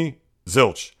ask me,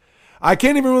 zilch. I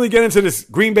can't even really get into this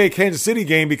Green Bay-Kansas City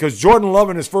game because Jordan Love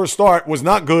in his first start was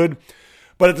not good.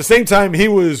 But at the same time, he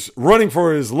was running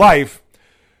for his life,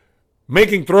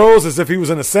 making throws as if he was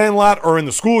in a sandlot or in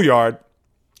the schoolyard.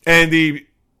 And the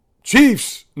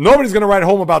Chiefs, nobody's going to write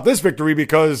home about this victory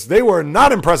because they were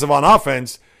not impressive on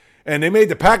offense. And they made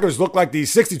the Packers look like the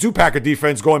 62 Packer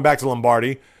defense going back to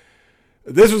Lombardi.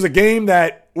 This was a game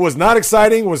that was not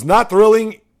exciting, was not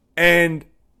thrilling, and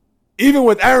even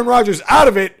with Aaron Rodgers out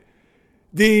of it,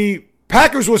 the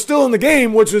Packers were still in the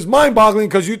game, which is mind-boggling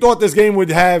because you thought this game would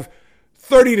have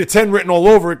 30-10 written all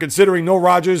over it, considering no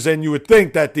Rodgers, and you would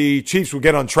think that the Chiefs would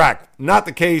get on track. Not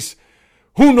the case.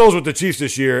 Who knows with the Chiefs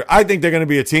this year? I think they're going to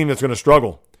be a team that's going to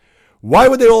struggle. Why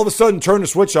would they all of a sudden turn the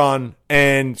switch on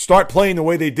and start playing the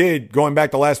way they did going back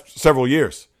the last several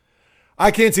years? I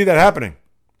can't see that happening.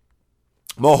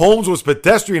 Mahomes was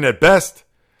pedestrian at best.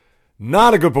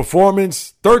 Not a good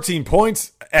performance. 13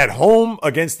 points at home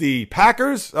against the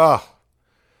Packers.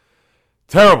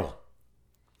 Terrible.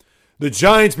 The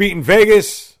Giants beating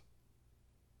Vegas.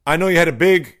 I know you had a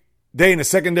big day in the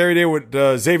secondary there with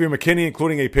Xavier McKinney,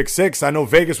 including a pick six. I know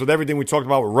Vegas, with everything we talked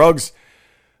about with Ruggs.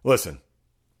 Listen,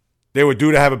 they were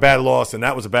due to have a bad loss, and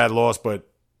that was a bad loss, but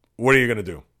what are you going to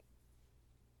do?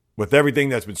 With everything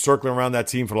that's been circling around that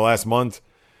team for the last month,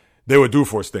 they were due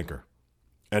for a stinker.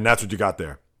 And that's what you got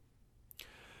there.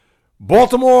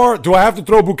 Baltimore, do I have to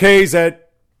throw bouquets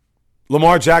at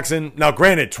Lamar Jackson? Now,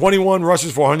 granted, 21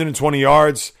 rushes for 120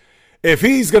 yards. If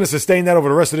he's going to sustain that over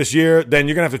the rest of this year, then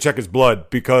you're going to have to check his blood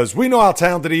because we know how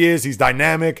talented he is. He's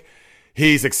dynamic.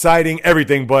 He's exciting,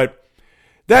 everything. But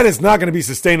that is not going to be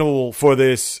sustainable for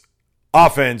this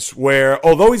offense where,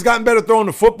 although he's gotten better throwing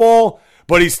the football,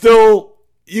 but he's still,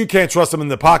 you can't trust him in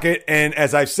the pocket. And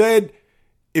as I've said,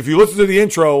 if you listen to the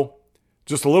intro,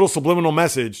 just a little subliminal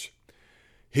message,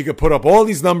 he could put up all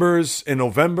these numbers in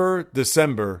November,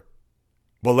 December,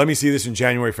 but let me see this in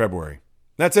January, February.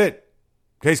 That's it.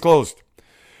 Case closed.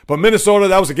 But Minnesota,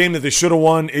 that was a game that they should have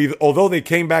won, although they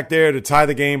came back there to tie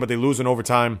the game, but they lose in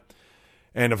overtime.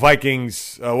 And the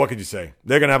Vikings, what could you say?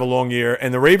 They're going to have a long year.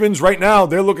 And the Ravens, right now,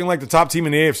 they're looking like the top team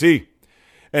in the AFC.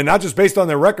 And not just based on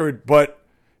their record, but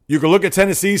you could look at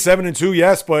Tennessee, 7-2,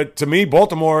 yes, but to me,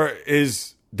 Baltimore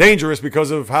is dangerous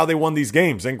because of how they won these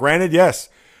games. And granted, yes,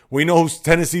 we know who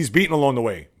Tennessee's beaten along the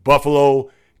way. Buffalo,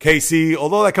 KC,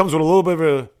 although that comes with a little bit of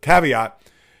a caveat.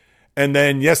 And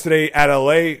then yesterday at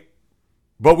LA,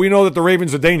 But we know that the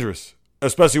Ravens are dangerous,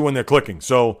 especially when they're clicking.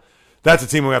 So that's a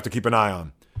team we have to keep an eye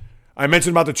on. I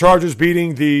mentioned about the Chargers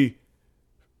beating the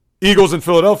Eagles in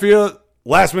Philadelphia.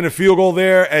 Last-minute field goal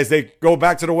there as they go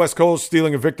back to the West Coast,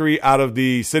 stealing a victory out of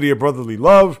the city of brotherly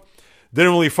love.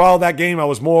 Didn't really follow that game. I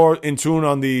was more in tune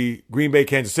on the Green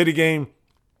Bay-Kansas City game.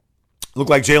 Looked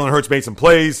like Jalen Hurts made some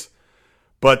plays,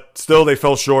 but still they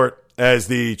fell short as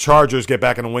the Chargers get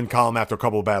back in the win column after a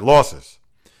couple of bad losses.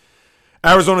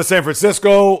 Arizona-San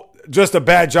Francisco, just a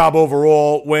bad job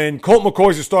overall. When Colt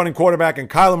McCoy's your starting quarterback and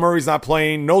Kyler Murray's not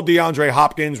playing, no DeAndre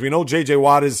Hopkins, we know J.J.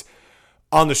 Watt is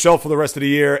on the shelf for the rest of the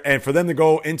year, and for them to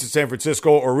go into San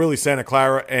Francisco or really Santa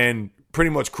Clara and pretty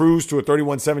much cruise to a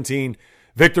 31-17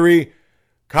 victory,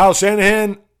 Kyle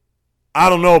Shanahan, I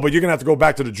don't know, but you're going to have to go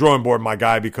back to the drawing board, my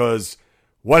guy, because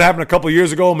what happened a couple of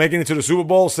years ago, making it to the Super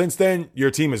Bowl, since then,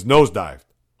 your team has nosedived.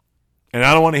 And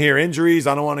I don't want to hear injuries.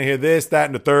 I don't want to hear this, that,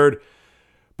 and the third,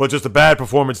 but just a bad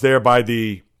performance there by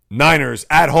the Niners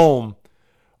at home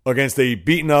against a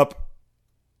beaten up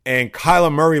and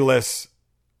Kyler Murray-less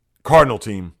Cardinal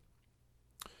team.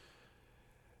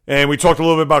 And we talked a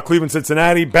little bit about Cleveland,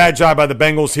 Cincinnati. Bad job by the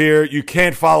Bengals here. You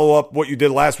can't follow up what you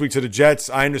did last week to the Jets.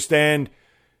 I understand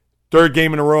third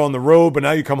game in a row on the road, but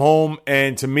now you come home.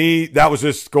 And to me, that was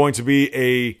just going to be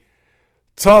a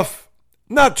tough,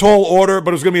 not tall order,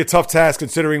 but it was going to be a tough task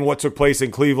considering what took place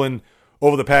in Cleveland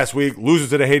over the past week.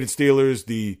 Losers to the hated Steelers,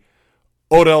 the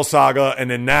Odell saga, and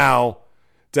then now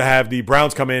to have the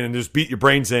Browns come in and just beat your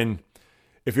brains in.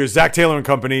 If you're Zach Taylor and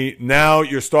company, now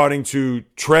you're starting to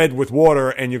tread with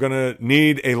water and you're going to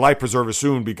need a life preserver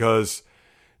soon because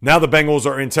now the Bengals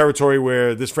are in territory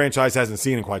where this franchise hasn't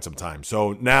seen in quite some time.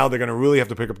 So now they're going to really have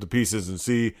to pick up the pieces and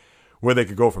see where they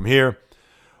could go from here.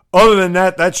 Other than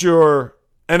that, that's your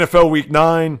NFL Week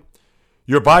 9.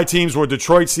 Your bye teams were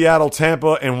Detroit, Seattle,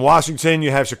 Tampa, and Washington.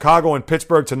 You have Chicago and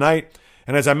Pittsburgh tonight.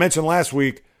 And as I mentioned last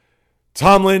week,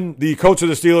 Tomlin, the coach of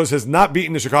the Steelers, has not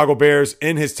beaten the Chicago Bears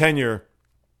in his tenure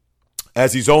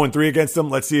as he's 0-3 against them.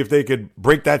 Let's see if they could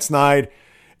break that snide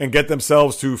and get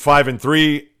themselves to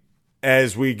 5-3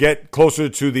 as we get closer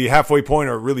to the halfway point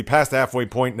or really past the halfway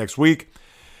point next week.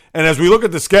 And as we look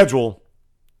at the schedule,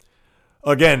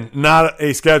 again, not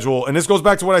a schedule. And this goes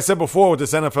back to what I said before with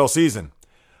this NFL season.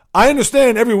 I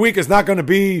understand every week is not going to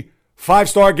be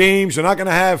 5-star games. You're not going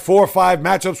to have 4 or 5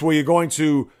 matchups where you're going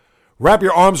to wrap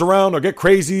your arms around or get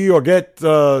crazy or get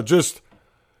just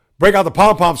break out the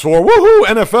pom-poms for, woohoo,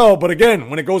 NFL. But again,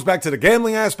 when it goes back to the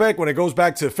gambling aspect, when it goes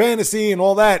back to fantasy and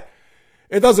all that,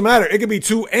 it doesn't matter. It could be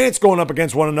 2 ants going up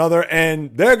against one another,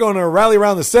 and they're going to rally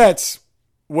around the sets,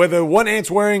 whether one ant's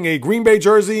wearing a Green Bay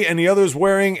jersey and the other's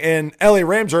wearing an LA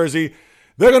Ram jersey.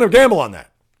 They're going to gamble on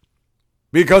that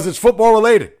because it's football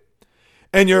related.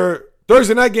 And your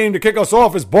Thursday night game to kick us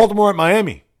off is Baltimore at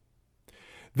Miami.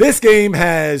 This game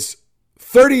has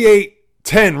 38-10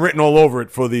 written all over it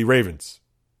for the Ravens.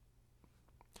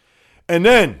 And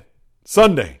then,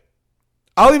 Sunday,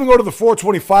 I'll even go to the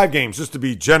 425 games just to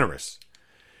be generous.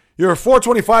 Your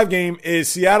 425 game is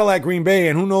Seattle at Green Bay,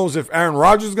 and who knows if Aaron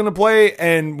Rodgers is going to play,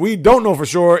 and we don't know for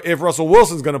sure if Russell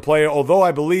Wilson's going to play, although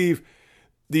I believe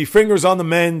the finger's on the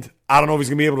mend. I don't know if he's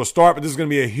going to be able to start, but this is going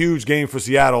to be a huge game for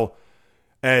Seattle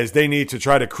as they need to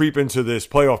try to creep into this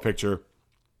playoff picture.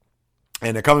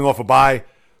 And they're coming off a bye,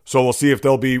 so we'll see if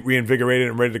they'll be reinvigorated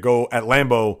and ready to go at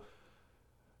Lambeau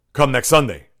come next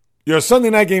Sunday. Your Sunday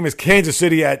night game is Kansas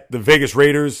City at the Vegas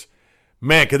Raiders.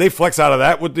 Man, could they flex out of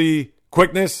that with the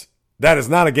quickness? That is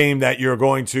not a game that you're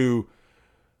going to,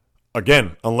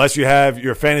 again, unless you have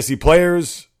your fantasy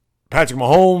players, Patrick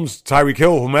Mahomes, Tyreek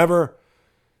Hill, whomever,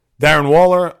 Darren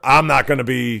Waller, I'm not going to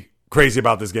be crazy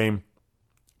about this game.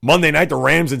 Monday night, the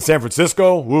Rams in San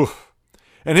Francisco. Oof.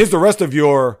 And here's the rest of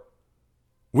your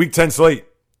Week 10 slate.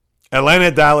 Atlanta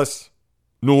at Dallas.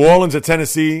 New Orleans at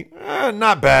Tennessee.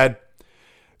 Not bad.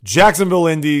 Jacksonville,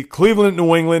 Indy, Cleveland,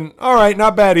 New England. All right,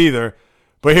 not bad either.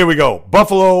 But here we go.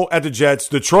 Buffalo at the Jets,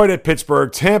 Detroit at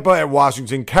Pittsburgh, Tampa at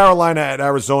Washington, Carolina at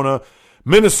Arizona,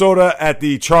 Minnesota at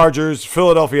the Chargers,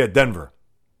 Philadelphia at Denver.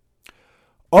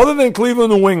 Other than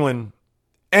Cleveland, New England,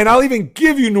 and I'll even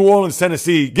give you New Orleans,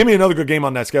 Tennessee, give me another good game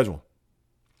on that schedule.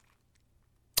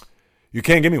 You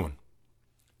can't give me one.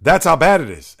 That's how bad it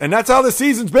is. And that's how the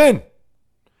season's been.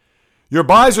 Your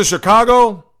buys are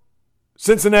Chicago,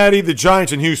 Cincinnati, the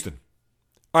Giants, and Houston.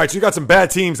 All right, so you got some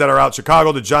bad teams that are out.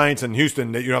 Chicago, the Giants, and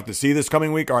Houston that you don't have to see this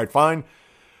coming week. All right, fine.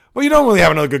 But you don't really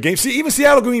have another good game. See, even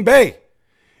Seattle, Green Bay.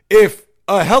 If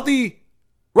a healthy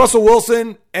Russell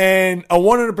Wilson and a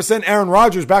 100% Aaron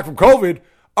Rodgers back from COVID,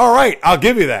 all right, I'll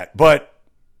give you that. But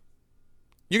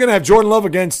you're going to have Jordan Love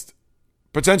against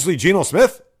potentially Geno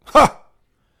Smith? Huh.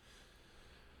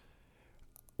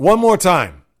 one more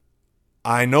time,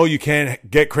 I know you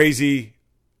can't get crazy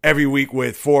every week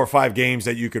with 4 or 5 games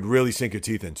that you could really sink your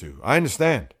teeth into. I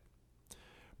understand.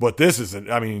 But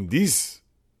these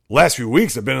last few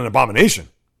weeks have been an abomination.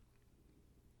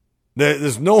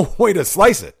 There's no way to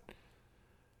slice it.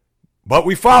 But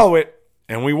we follow it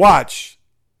and we watch.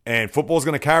 And football's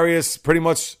going to carry us pretty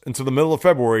much until the middle of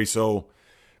February. So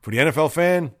for the NFL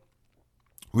fan,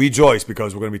 rejoice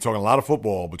because we're going to be talking a lot of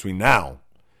football between now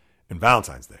and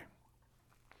Valentine's Day.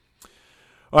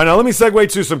 All right, now let me segue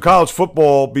to some college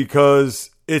football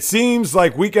because it seems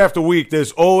like week after week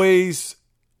there's always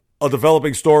a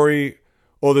developing story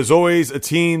or there's always a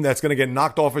team that's going to get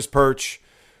knocked off its perch.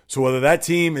 So whether that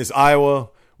team is Iowa,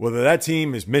 whether that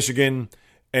team is Michigan,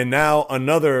 and now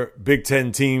another Big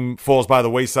Ten team falls by the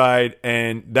wayside,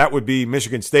 and that would be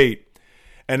Michigan State.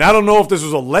 And I don't know if this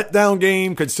was a letdown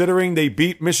game considering they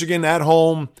beat Michigan at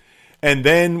home. And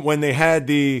then when they had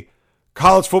the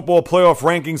college football playoff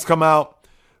rankings come out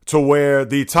to where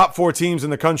the top 4 teams in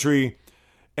the country,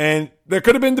 and there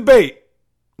could have been debate,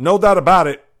 no doubt about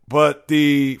it, but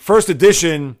the first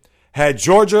edition had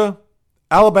Georgia,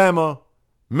 Alabama,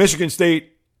 Michigan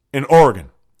State, and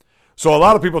Oregon. So a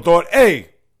lot of people thought,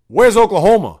 hey, where's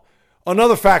Oklahoma?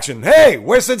 Another faction. Hey,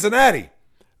 where's Cincinnati?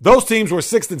 Those teams were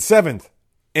 6th and 7th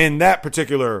in that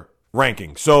particular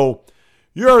ranking. So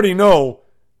you already know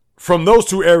from those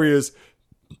 2 areas,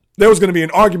 there was going to be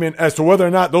an argument as to whether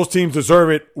or not those teams deserve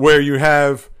it, where you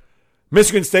have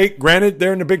Michigan State, granted,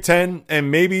 they're in the Big Ten, and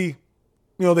maybe,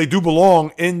 they do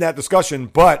belong in that discussion,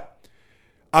 but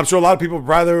I'm sure a lot of people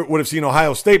rather would have seen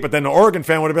Ohio State, but then the Oregon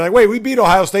fan would have been like, wait, we beat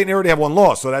Ohio State and they already have 1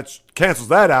 loss, so that cancels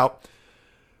that out.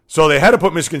 So they had to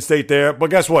put Michigan State there,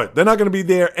 but guess what? They're not going to be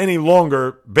there any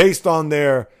longer based on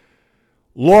their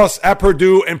loss at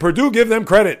Purdue, and Purdue, give them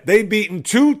credit. They've beaten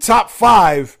 2 top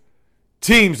 5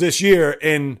 teams this year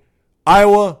in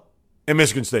Iowa and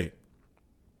Michigan State,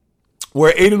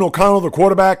 where Aiden O'Connell, the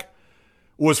quarterback,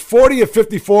 was 40 of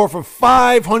 54 for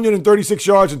 536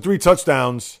 yards and 3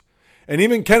 touchdowns. And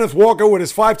even Kenneth Walker with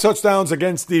his 5 touchdowns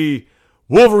against the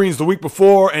Wolverines the week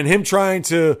before, and him trying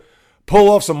to pull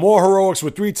off some more heroics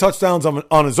with 3 touchdowns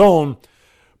on his own.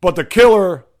 But the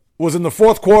killer was in the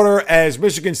fourth quarter as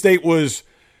Michigan State was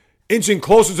inching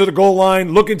closer to the goal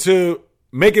line, looking to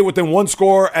make it within 1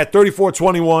 score at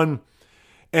 34-21.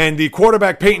 And the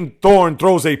quarterback, Peyton Thorne,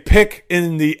 throws a pick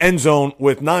in the end zone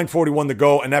with 9:41 to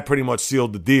go, and that pretty much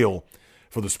sealed the deal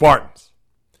for the Spartans.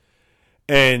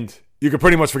 And you can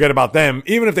pretty much forget about them.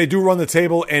 Even if they do run the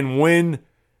table and win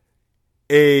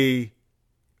a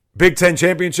Big Ten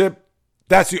championship,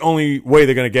 that's the only way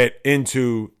they're going to get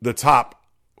into the top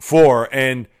 4.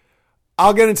 And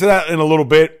I'll get into that in a little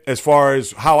bit as far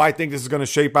as how I think this is going to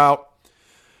shape out.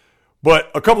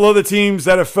 But a couple other teams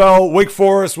that have fell. Wake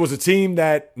Forest was a team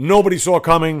that nobody saw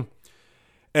coming.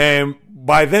 And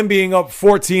by them being up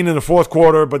 14 in the fourth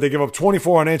quarter, but they give up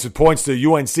 24 unanswered points to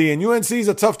UNC. And UNC is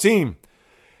a tough team.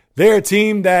 They're a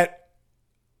team that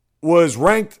was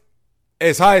ranked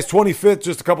as high as 25th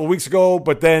just a couple of weeks ago.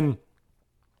 But then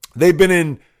they've been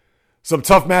in some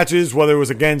tough matches, whether it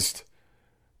was against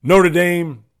Notre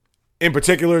Dame in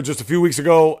particular just a few weeks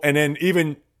ago. And then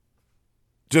even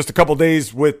just a couple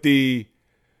days with the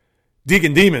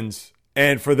Deacon Demons,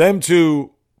 and for them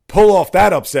to pull off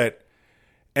that upset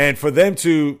and for them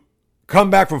to come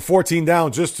back from 14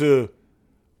 down just to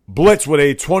blitz with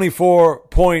a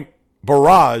 24-point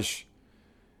barrage,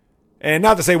 and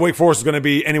not to say Wake Forest is going to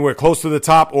be anywhere close to the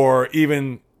top or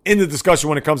even in the discussion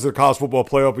when it comes to the college football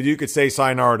playoff, but you could say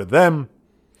sayonara to them.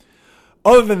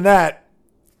 Other than that,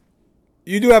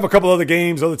 you do have a couple other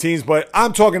games, other teams, but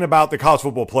I'm talking about the college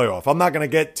football playoff. I'm not going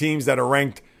to get teams that are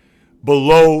ranked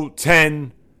below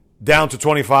 10 down to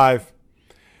 25,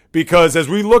 because as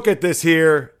we look at this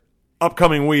here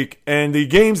upcoming week, and the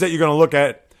games that you're going to look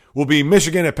at will be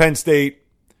Michigan at Penn State,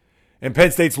 and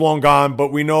Penn State's long gone,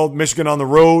 but we know Michigan on the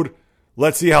road.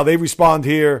 Let's see how they respond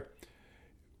here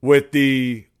with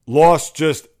the loss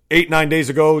just 8-9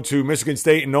 days ago to Michigan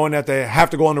State, and knowing that they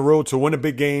have to go on the road to win a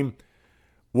big game,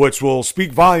 which will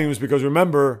speak volumes, because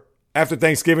remember, after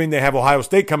Thanksgiving, they have Ohio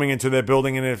State coming into their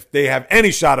building, and if they have any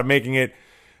shot of making it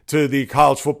to the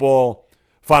college football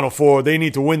Final Four, they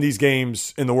need to win these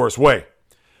games in the worst way.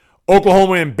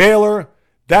 Oklahoma and Baylor,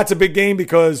 that's a big game,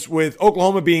 because with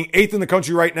Oklahoma being 8th in the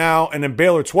country right now and then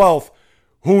Baylor 12th,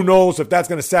 who knows if that's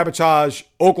going to sabotage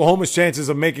Oklahoma's chances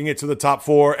of making it to the top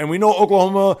 4. And we know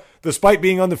Oklahoma, despite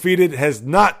being undefeated, has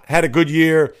not had a good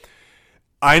year.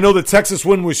 I know the Texas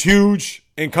win was huge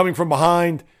and coming from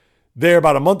behind there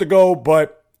about a month ago,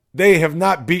 but they have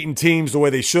not beaten teams the way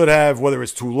they should have, whether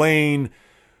it's Tulane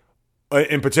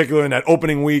in particular in that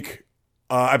opening week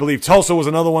I believe Tulsa was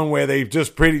another one where they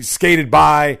just pretty skated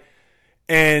by.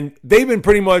 And they've been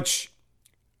pretty much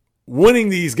winning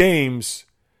these games,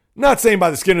 not saying by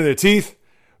the skin of their teeth,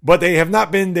 but they have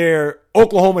not been their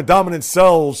Oklahoma dominant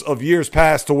selves of years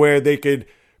past to where they could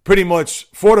pretty much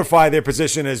fortify their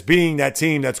position as being that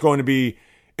team that's going to be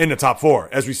in the top 4.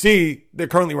 As we see, they're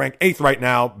currently ranked 8th right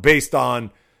now based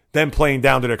on them playing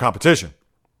down to their competition.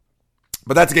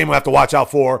 But that's a game we'll have to watch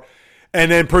out for.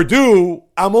 And then Purdue,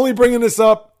 I'm only bringing this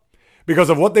up because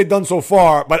of what they've done so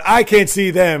far, but I can't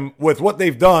see them with what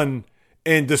they've done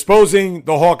in disposing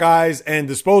the Hawkeyes and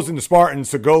disposing the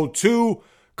Spartans to go to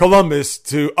Columbus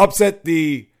to upset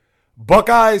the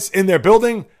Buckeyes in their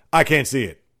building. I can't see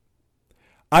it.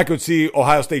 I could see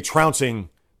Ohio State trouncing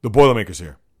the Boilermakers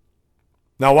here.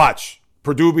 Now watch.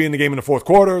 Purdue be in the game in the fourth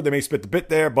quarter. They may spit the bit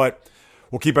there, but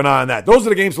we'll keep an eye on that. Those are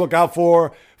the games to look out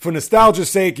for. For nostalgia's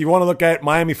sake, you want to look at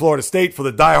Miami, Florida State. For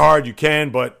the diehard, you can,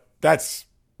 but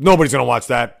nobody's going to watch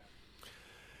that.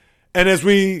 And as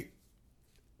we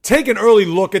take an early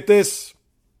look at this,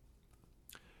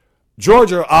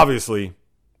 Georgia, obviously,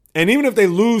 and even if they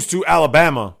lose to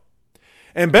Alabama,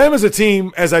 and Bama's a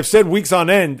team, as I've said, weeks on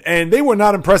end, and they were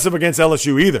not impressive against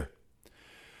LSU either.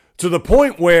 To the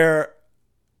point where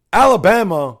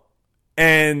Alabama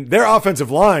and their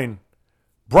offensive line,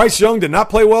 Bryce Young did not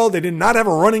play well. They did not have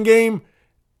a running game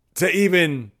to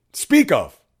even speak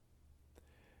of.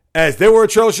 As they were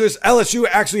atrocious, LSU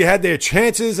actually had their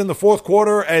chances in the fourth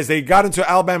quarter as they got into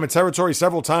Alabama territory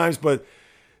several times, but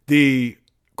the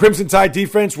Crimson Tide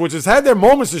defense, which has had their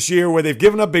moments this year where they've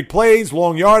given up big plays,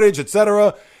 long yardage,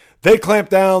 etc., they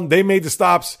clamped down, they made the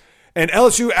stops, and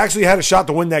LSU actually had a shot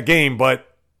to win that game, but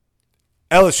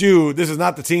LSU, this is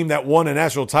not the team that won a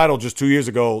national title just 2 years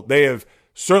ago. They have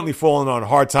certainly fallen on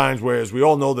hard times, whereas we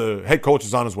all know the head coach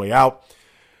is on his way out.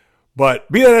 But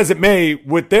be that as it may,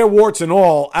 with their warts and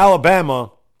all,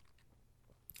 Alabama,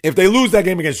 if they lose that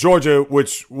game against Georgia,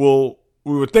 which we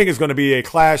would think is going to be a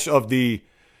clash of the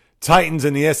Titans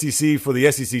and the SEC for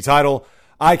the SEC title,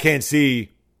 I can't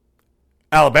see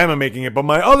Alabama making it. But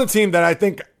my other team that I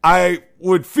think I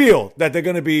would feel that they're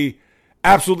going to be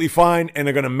absolutely fine and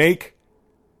they're going to make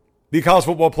the college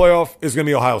football playoff is going to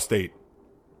be Ohio State.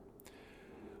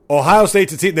 Ohio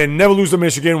State's a team, they never lose to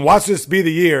Michigan. Watch this be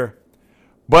the year.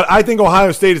 But I think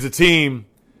Ohio State is a team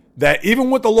that even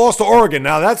with the loss to Oregon,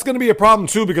 now that's going to be a problem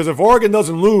too, because if Oregon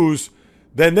doesn't lose,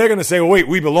 then they're going to say, well, wait,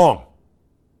 we belong.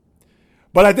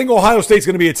 But I think Ohio State's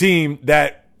going to be a team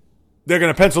that they're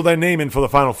going to pencil their name in for the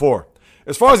Final Four.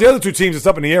 As far as the other two teams, it's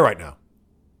up in the air right now.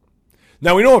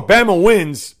 Now, we know if Bama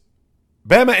wins,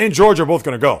 Bama and Georgia are both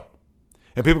going to go.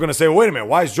 And people are going to say, well, wait a minute,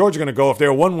 why is Georgia going to go if they're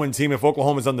a one-win team if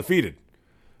Oklahoma's undefeated?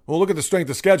 Well, look at the strength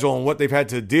of schedule and what they've had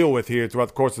to deal with here throughout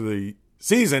the course of the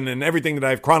season and everything that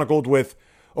I've chronicled with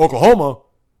Oklahoma.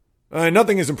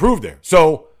 Nothing has improved there.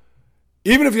 So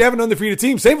even if you have an undefeated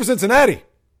team, same for Cincinnati.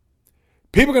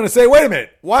 People are going to say, wait a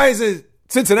minute, why is it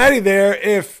Cincinnati there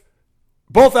if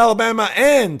both Alabama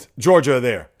and Georgia are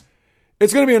there?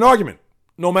 It's going to be an argument,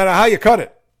 no matter how you cut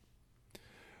it.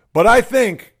 But I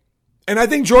think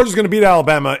Georgia's going to beat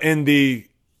Alabama in the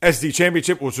SEC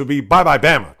championship, which will be bye-bye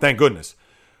Bama, thank goodness.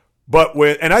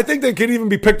 And I think they could even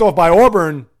be picked off by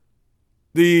Auburn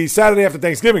the Saturday after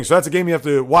Thanksgiving. So that's a game you have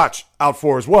to watch out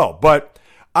for as well. But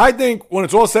I think when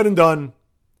it's all said and done,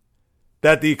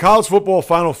 that the college football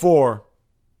Final Four,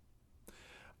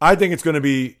 I think it's going to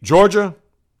be Georgia,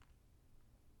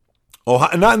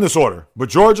 Ohio, not in this order, but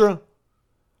Georgia,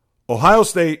 Ohio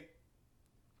State.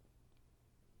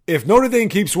 If Notre Dame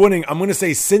keeps winning, I'm going to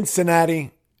say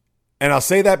Cincinnati. And I'll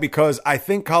say that because I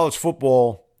think college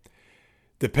football,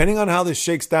 depending on how this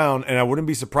shakes down, and I wouldn't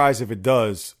be surprised if it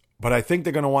does, but I think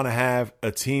they're going to want to have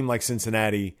a team like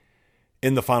Cincinnati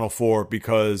in the Final Four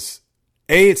because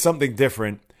A, it's something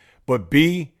different, but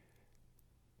B,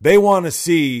 they want to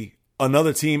see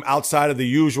another team outside of the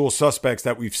usual suspects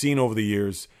that we've seen over the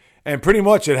years. And pretty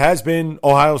much it has been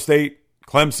Ohio State,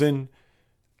 Clemson,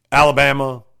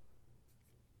 Alabama,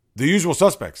 the usual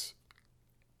suspects.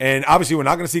 And obviously we're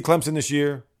not going to see Clemson this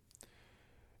year.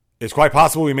 It's quite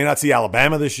possible we may not see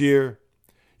Alabama this year.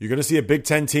 You're going to see a Big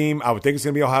Ten team. I would think it's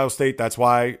going to be Ohio State. That's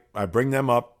why I bring them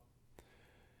up.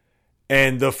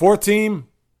 And the fourth team,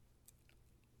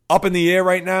 up in the air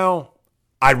right now,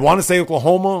 I'd want to say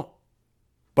Oklahoma,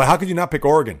 but how could you not pick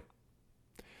Oregon?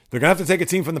 They're going to have to take a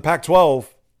team from the Pac-12.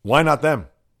 Why not them?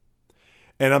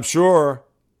 And I'm sure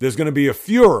there's going to be a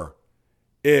furor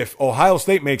if Ohio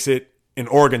State makes it and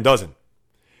Oregon doesn't.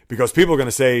 Because people are going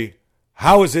to say,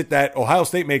 how is it that Ohio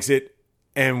State makes it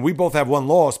and we both have one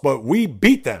loss, but we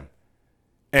beat them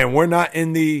and we're not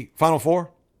in the Final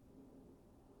Four?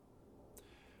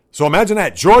 So imagine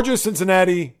that. Georgia,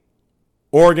 Cincinnati,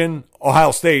 Oregon,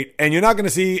 Ohio State. And you're not going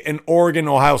to see an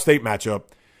Oregon-Ohio State matchup.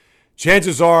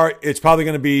 Chances are it's probably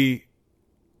going to be,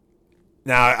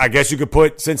 now I guess you could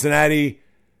put Cincinnati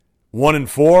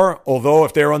 1-4, although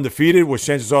if they're undefeated, which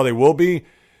chances are they will be,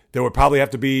 there would probably have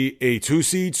to be a 2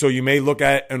 seed. So you may look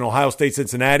at an Ohio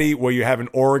State-Cincinnati where you have an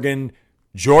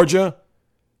Oregon-Georgia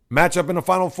matchup in the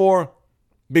Final Four,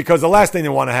 because the last thing they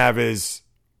want to have is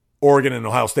Oregon and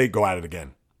Ohio State go at it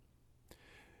again.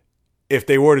 If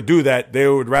they were to do that, they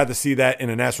would rather see that in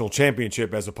a national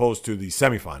championship as opposed to the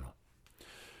semifinal.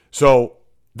 So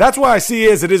that's why I see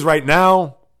it as it is right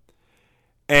now.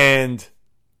 And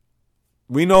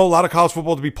we know a lot of college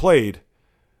football to be played,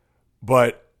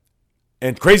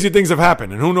 and crazy things have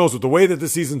happened. And who knows, with the way that the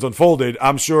season's unfolded,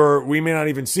 I'm sure we may not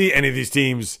even see any of these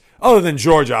teams other than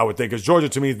Georgia, I would think, because Georgia,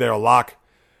 to me, they're a lock.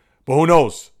 But who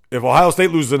knows? If Ohio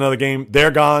State loses another game,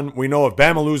 they're gone. We know if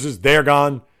Bama loses, they're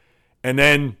gone. And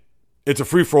then it's a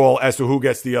free-for-all as to who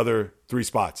gets the other 3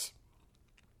 spots.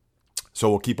 So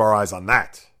we'll keep our eyes on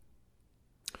that.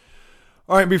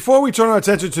 All right, before we turn our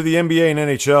attention to the NBA and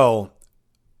NHL,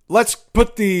 let's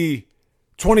put the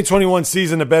 2021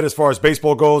 season to bed as far as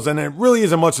baseball goes, and it really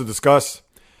isn't much to discuss.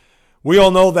 We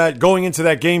all know that going into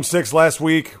that Game 6 last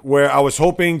week, where I was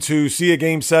hoping to see a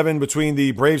Game 7 between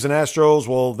the Braves and Astros,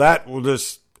 well, that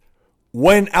just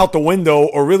went out the window,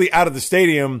 or really out of the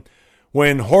stadium,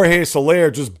 when Jorge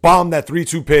Soler just bombed that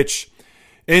 3-2 pitch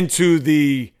into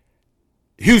the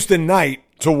Houston night,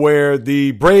 to where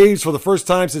the Braves, for the first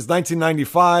time since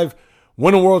 1995,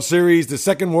 win a World Series, the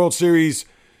second World Series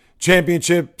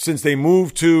championship since they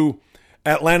moved to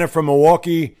Atlanta from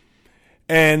Milwaukee.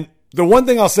 And the one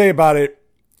thing I'll say about it,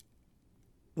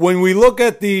 when we look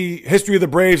at the history of the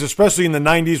Braves, especially in the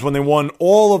 90s when they won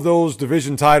all of those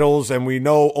division titles, and we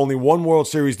know only one World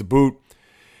Series to boot,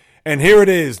 and here it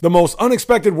is, the most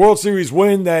unexpected World Series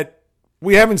win that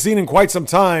we haven't seen in quite some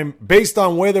time, based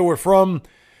on where they were from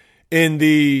in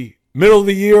the middle of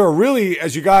the year, or really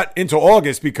as you got into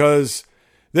August, because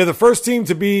they're the first team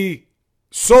to be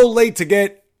so late to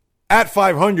get at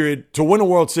 500 to win a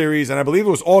World Series. And I believe it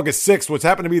was August 6th, which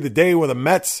happened to be the day where the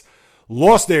Mets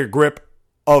lost their grip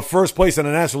of first place in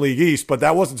the National League East. But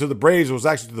that wasn't to the Braves. It was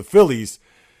actually to the Phillies,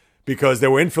 because they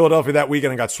were in Philadelphia that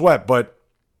weekend and got swept. But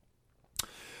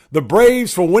the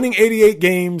Braves, for winning 88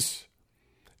 games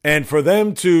and for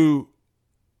them to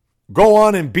go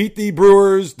on and beat the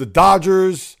Brewers, the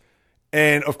Dodgers,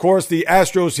 and of course the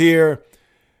Astros here,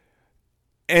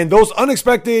 and those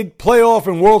unexpected playoff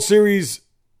and World Series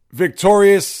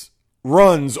victorious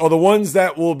runs are the ones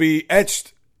that will be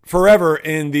etched forever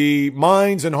in the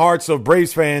minds and hearts of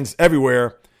Braves fans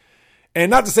everywhere.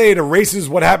 And not to say it erases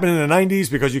what happened in the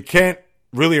 90s, because you can't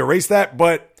really erase that,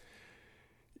 but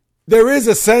there is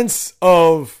a sense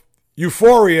of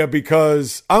euphoria,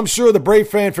 because I'm sure the Brave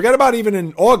fan, forget about even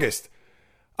in August,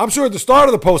 I'm sure at the start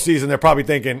of the postseason, they're probably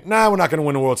thinking, nah, we're not going to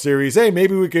win the World Series. Hey,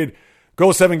 maybe we could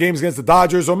go 7 games against the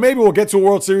Dodgers, or maybe we'll get to a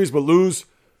World Series but lose.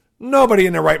 Nobody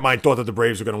in their right mind thought that the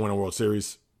Braves were going to win a World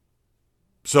Series.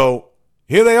 So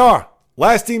here they are.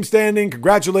 Last team standing.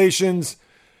 Congratulations.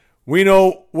 We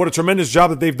know what a tremendous job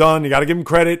that they've done. You got to give them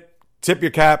credit, tip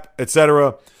your cap,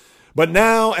 etc. But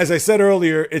now, as I said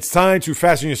earlier, it's time to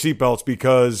fasten your seatbelts,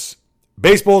 because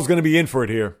baseball is going to be in for it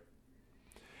here.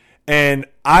 And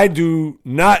I do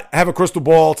not have a crystal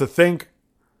ball to think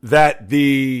that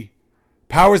the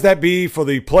powers that be for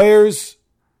the Players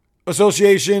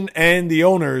Association and the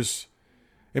owners,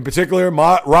 in particular,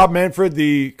 Rob Manfred,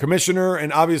 the commissioner,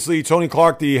 and obviously Tony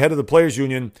Clark, the head of the Players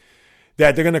Union,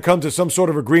 that they're going to come to some sort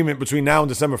of agreement between now and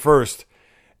December 1st.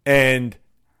 And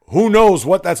who knows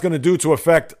what that's going to do to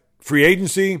affect free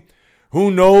agency.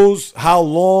 Who knows how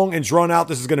long and drawn out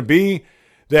this is going to be.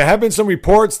 There have been some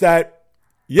reports that,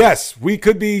 yes, we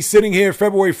could be sitting here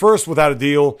February 1st without a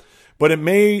deal, but it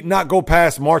may not go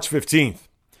past March 15th.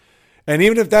 And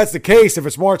even if that's the case, if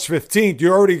it's March 15th,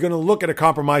 you're already going to look at a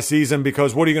compromise season,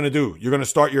 because what are you going to do? You're going to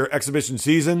start your exhibition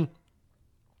season,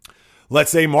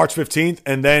 let's say March 15th,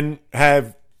 and then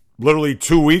have literally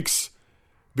 2 weeks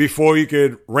before you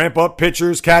could ramp up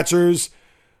pitchers, catchers,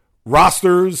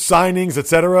 rosters, signings,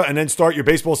 etc., and then start your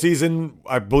baseball season,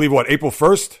 I believe, April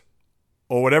 1st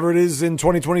or whatever it is in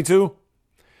 2022?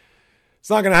 It's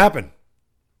not going to happen.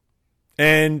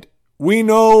 And we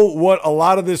know what a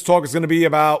lot of this talk is going to be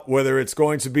about, whether it's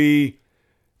going to be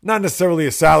not necessarily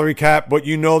a salary cap, but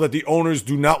you know that the owners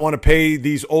do not want to pay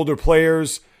these older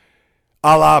players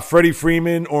a la Freddie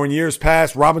Freeman, or in years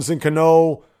past, Robinson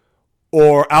Cano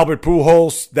or Albert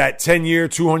Pujols, that 10-year,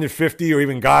 $250 or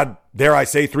even, God, dare I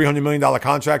say, $300 million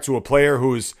contract to a player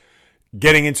who is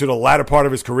getting into the latter part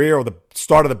of his career or the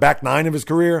start of the back nine of his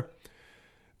career.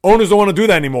 Owners don't want to do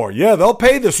that anymore. Yeah, they'll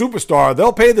pay the superstar.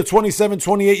 They'll pay the 27,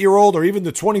 28-year-old or even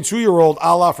the 22-year-old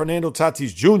a la Fernando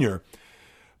Tatis Jr.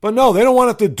 But no, they don't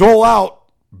want to dole out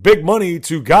big money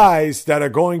to guys that are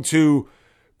going to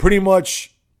pretty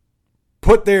much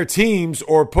put their teams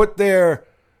or put their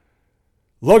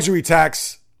luxury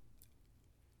tax,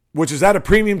 which is at a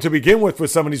premium to begin with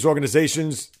some of these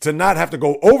organizations, to not have to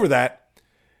go over that.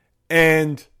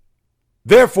 And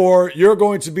therefore, you're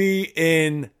going to be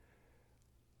in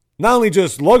not only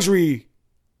just luxury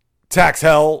tax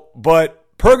hell, but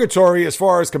purgatory as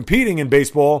far as competing in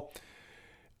baseball.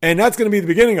 And that's going to be the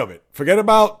beginning of it. Forget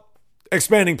about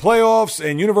expanding playoffs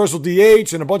and universal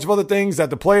DH and a bunch of other things that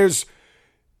the players,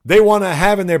 they want to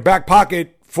have in their back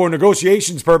pocket for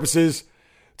negotiations purposes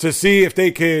to see if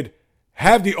they could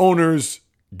have the owners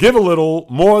give a little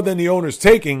more than the owners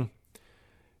taking.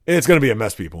 It's going to be a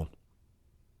mess, people.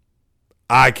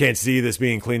 I can't see this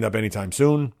being cleaned up anytime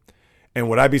soon. And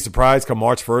would I be surprised come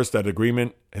March 1st that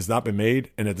agreement has not been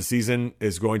made and that the season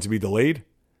is going to be delayed?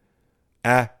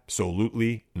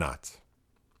 Absolutely not.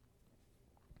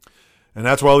 And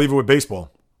that's why I'll leave it with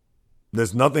baseball.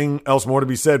 There's nothing else more to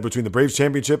be said between the Braves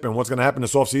championship and what's going to happen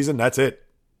this offseason. That's it.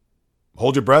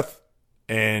 Hold your breath.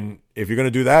 And if you're going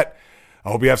to do that,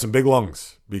 I hope you have some big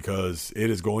lungs, because it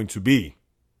is going to be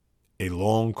a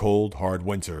long, cold, hard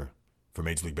winter for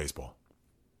Major League Baseball.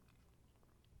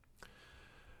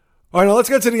 All right, now let's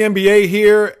get to the NBA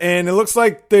here. And it looks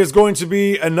like there's going to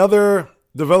be another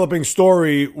developing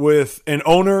story with an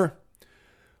owner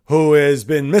who has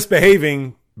been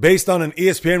misbehaving based on an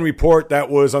ESPN report that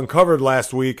was uncovered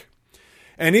last week.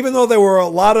 And even though there were a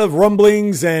lot of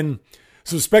rumblings and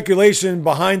some speculation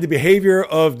behind the behavior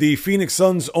of the Phoenix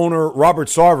Suns owner, Robert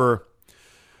Sarver,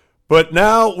 but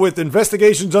now with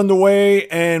investigations underway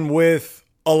and with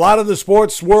a lot of the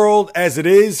sports world as it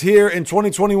is here in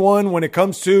 2021 when it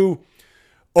comes to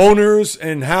owners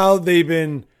and how they've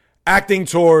been acting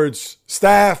towards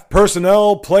staff,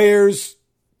 personnel, players,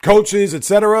 coaches,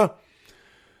 etc.,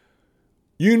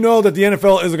 you know that the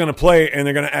NFL isn't going to play and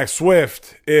they're going to act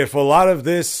swift if a lot of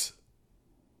this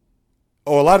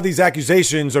or a lot of these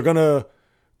accusations are going to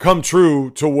come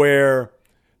true, to where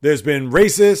there's been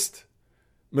racist,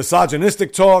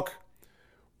 misogynistic talk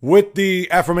with the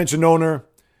aforementioned owner,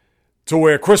 to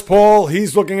where Chris Paul,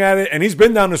 he's looking at it, and he's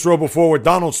been down this road before with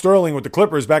Donald Sterling with the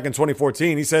Clippers back in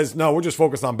 2014. He says, no, we're just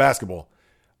focused on basketball.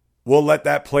 We'll let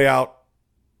that play out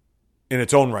in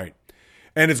its own right.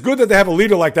 And it's good that they have a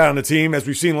leader like that on the team. As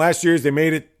we've seen last year, they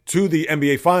made it to the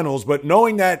NBA Finals. But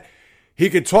knowing that he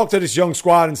could talk to this young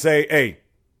squad and say, hey,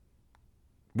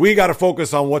 we got to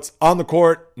focus on what's on the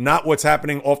court, not what's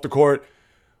happening off the court.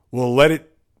 We'll let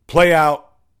it play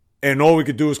out, and all we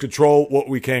could do is control what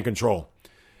we can control.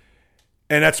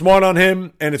 And that's smart on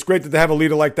him, and it's great that they have a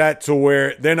leader like that, to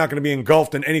where they're not going to be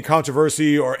engulfed in any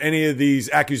controversy or any of these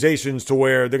accusations, to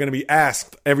where they're going to be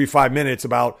asked every 5 minutes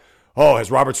about, oh,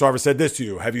 has Robert Sarver said this to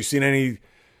you? Have you seen any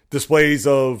displays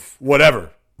of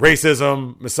whatever,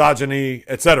 racism, misogyny,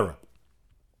 etc.?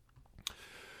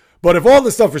 But if all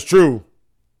this stuff is true,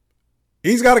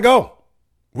 he's got to go.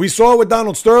 We saw it with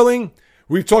Donald Sterling.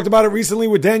 We've talked about it recently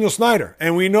with Daniel Snyder.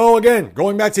 And we know, again,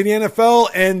 going back to the NFL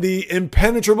and the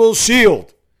impenetrable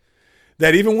shield,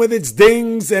 that even with its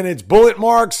dings and its bullet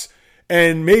marks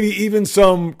and maybe even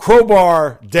some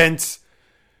crowbar dents,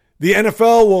 the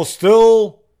NFL will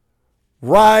still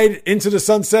ride into the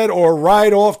sunset or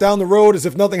ride off down the road as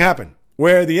if nothing happened.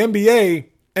 Where the NBA,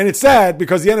 and it's sad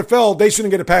because the NFL, they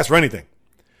shouldn't get a pass for anything.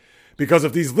 Because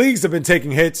if these leagues have been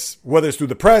taking hits, whether it's through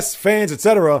the press, fans,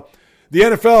 etc., the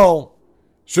NFL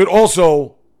should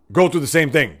also go through the same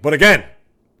thing. But again,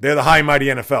 they're the high and mighty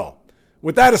NFL.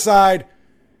 With that aside,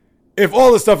 if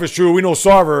all this stuff is true, we know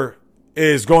Sarver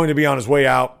is going to be on his way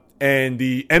out, and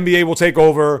the NBA will take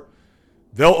over.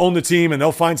 They'll own the team, and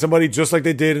they'll find somebody just like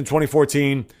they did in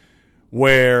 2014,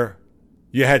 where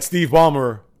you had Steve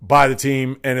Ballmer buy the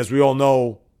team, and as we all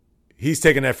know, he's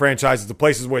taken that franchise to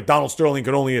places where Donald Sterling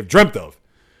could only have dreamt of.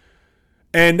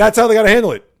 And that's how they got to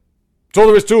handle it. That's all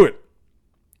there is to it.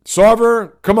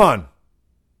 Sarver, come on.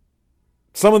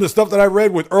 Some of the stuff that I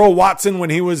read with Earl Watson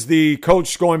when he was the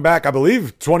coach going back, I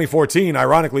believe, 2014,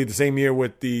 ironically, the same year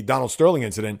with the Donald Sterling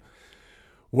incident,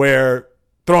 where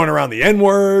throwing around the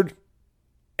N-word,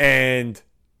 and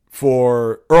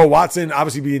for Earl Watson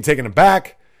obviously being taken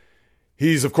aback,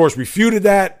 he's, of course, refuted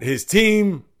that. His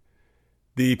team,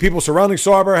 the people surrounding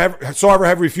Sarver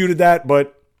have refuted that,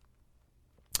 but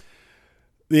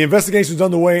the investigation's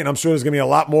underway, and I'm sure there's going to be a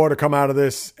lot more to come out of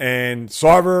this. And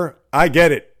Sarver, I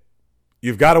get it.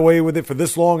 You've got away with it for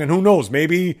this long, and who knows,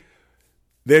 maybe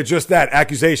they're just that,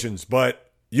 accusations.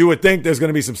 But you would think there's going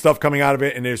to be some stuff coming out of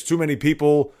it, and there's too many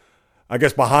people, I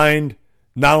guess, behind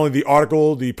not only the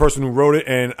article, the person who wrote it,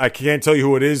 and I can't tell you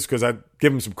who it is because I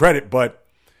give him some credit, but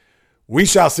we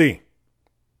shall see.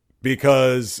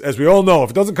 Because, as we all know,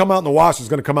 if it doesn't come out in the wash, it's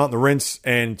going to come out in the rinse,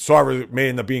 and Sarver may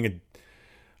end up being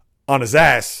on his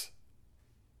ass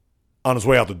on his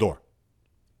way out the door.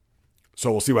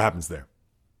 So we'll see what happens there.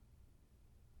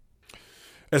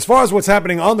 As far as what's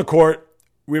happening on the court,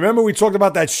 remember we talked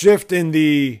about that shift in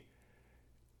the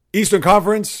Eastern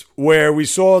Conference where we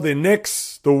saw the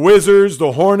Knicks, the Wizards,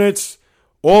 the Hornets,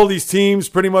 all these teams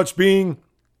pretty much being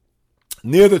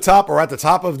near the top or at the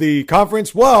top of the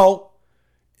conference? Well,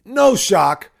 no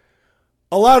shock.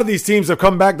 A lot of these teams have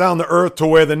come back down to earth to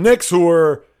where the Knicks, who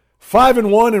were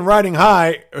 5-1 and riding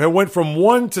high, went from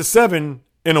 1 to 7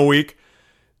 in a week.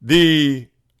 The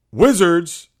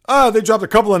Wizards, they dropped a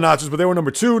couple of notches, but they were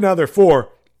number 2. Now they're 4.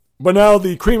 But now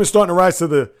the cream is starting to rise to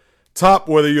the top,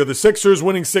 whether you're the Sixers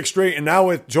winning 6 straight, and now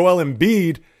with Joel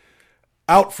Embiid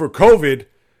out for COVID.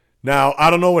 Now, I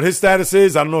don't know what his status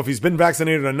is. I don't know if he's been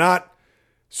vaccinated or not.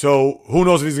 So who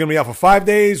knows if he's going to be out for 5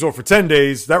 days or for 10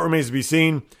 days. That remains to be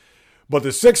seen. But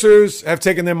the Sixers have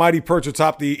taken their mighty perch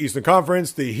atop the Eastern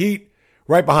Conference. The Heat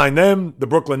right behind them. The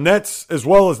Brooklyn Nets, as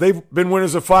well as they've been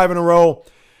winners of 5 in a row.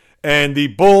 And the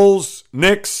Bulls,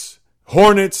 Knicks,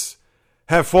 Hornets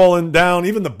have fallen down.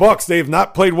 Even the Bucks, they've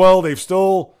not played well. They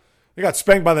got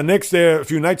spanked by the Knicks there a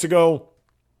few nights ago.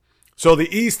 So the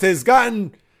East has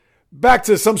gotten back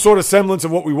to some sort of semblance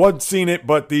of what we once seen it,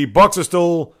 but the Bucks are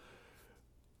still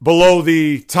below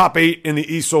the top 8 in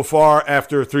the East so far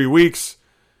after 3 weeks.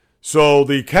 So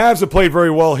the Cavs have played very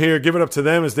well here. Give it up to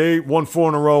them as they won 4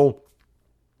 in a row.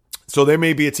 So they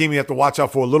may be a team you have to watch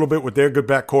out for a little bit with their good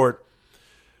backcourt.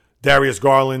 Darius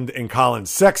Garland and Colin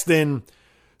Sexton.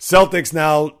 Celtics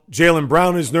now, Jaylen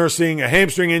Brown is nursing a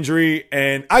hamstring injury,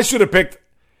 and I should have picked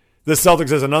the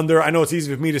Celtics as an under. I know it's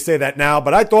easy for me to say that now,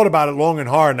 but I thought about it long and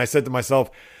hard, and I said to myself,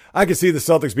 I could see the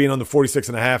Celtics being under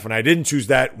 46.5, and I didn't choose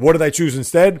that. What did I choose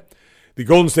instead? The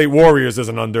Golden State Warriors as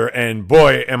an under, and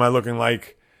boy, am I looking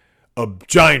like a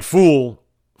giant fool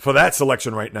for that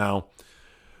selection right now.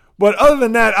 But other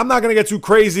than that, I'm not going to get too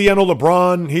crazy. I know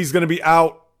LeBron, he's going to be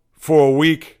out for a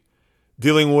week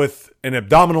dealing with an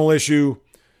abdominal issue.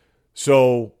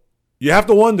 So you have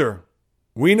to wonder.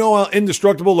 We know how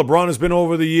indestructible LeBron has been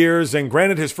over the years. And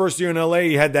granted, his first year in LA,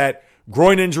 he had that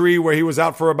groin injury where he was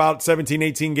out for about 17,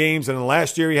 18 games. And then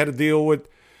last year, he had to deal with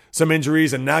some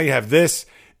injuries. And now you have this.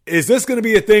 Is this going to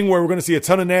be a thing where we're going to see a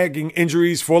ton of nagging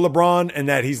injuries for LeBron and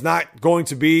that he's not going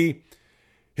to be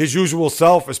his usual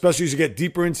self, especially as you get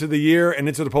deeper into the year and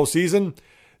into the postseason?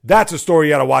 That's a story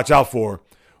you got to watch out for.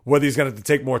 Whether he's going to have to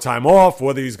take more time off,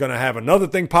 whether he's going to have another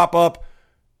thing pop up.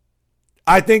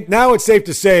 I think now it's safe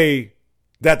to say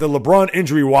that the LeBron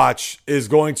injury watch is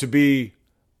going to be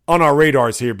on our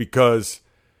radars here because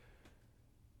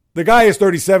the guy is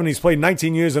 37. He's played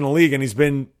 19 years in the league, and he's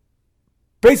been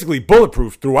basically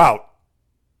bulletproof throughout.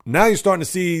 Now you're starting to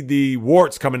see the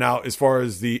warts coming out as far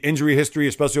as the injury history,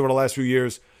 especially over the last few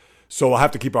years. So we'll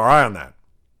have to keep our eye on that.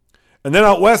 And then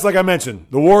out west, like I mentioned,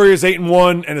 the Warriors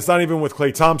 8-1, and it's not even with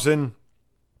Klay Thompson.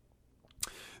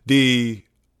 The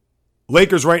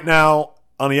Lakers right now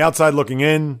on the outside looking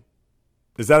in.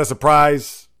 Is that a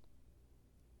surprise?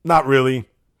 Not really.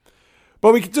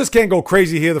 But we just can't go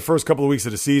crazy here the first couple of weeks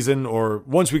of the season, or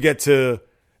once we get to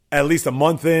at least a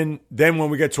month in. Then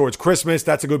when we get towards Christmas,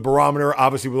 that's a good barometer,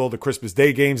 obviously with all the Christmas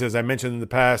Day games, as I mentioned in the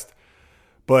past.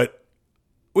 But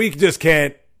we just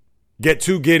can't get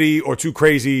too giddy or too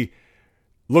crazy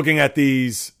looking at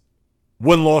these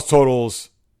win-loss totals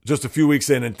just a few weeks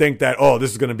in and think that, oh,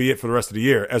 this is going to be it for the rest of the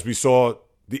year, as we saw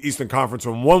the Eastern Conference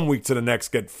from one week to the next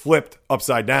get flipped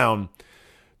upside down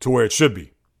to where it should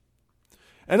be.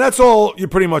 And that's all you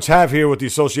pretty much have here with the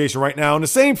association right now. And the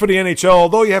same for the NHL,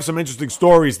 although you have some interesting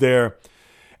stories there.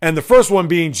 And the first one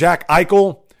being Jack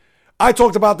Eichel. I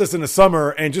talked about this in the summer,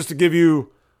 and just to give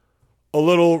you a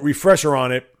little refresher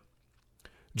on it,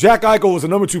 Jack Eichel was the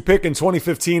number 2 pick in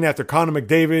 2015 after Connor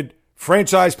McDavid,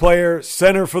 franchise player,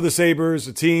 center for the Sabres,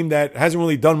 a team that hasn't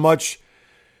really done much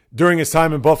during his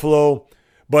time in Buffalo,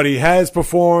 but he has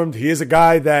performed. He is a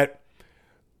guy that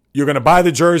you're going to buy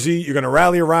the jersey, you're going to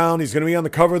rally around, he's going to be on the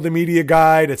cover of the media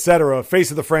guide, etc., face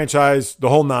of the franchise, the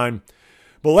whole nine.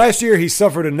 But last year he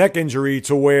suffered a neck injury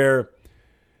to where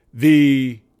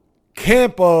the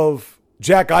camp of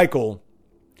Jack Eichel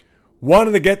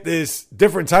wanted to get this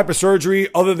different type of surgery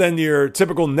other than your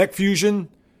typical neck fusion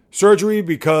surgery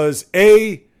because,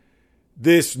 A,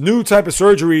 this new type of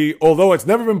surgery, although it's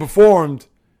never been performed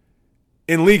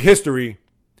in league history,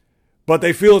 but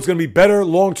they feel it's going to be better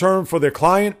long-term for their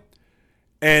client.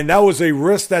 And that was a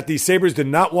risk that the Sabres did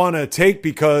not want to take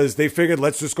because they figured,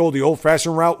 let's just go the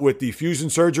old-fashioned route with the fusion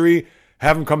surgery,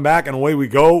 have him come back, and away we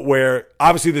go, where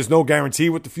obviously there's no guarantee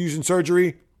with the fusion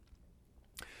surgery.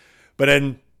 But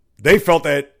then they felt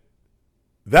that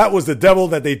that was the devil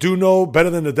that they do know better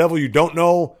than the devil you don't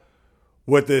know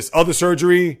with this other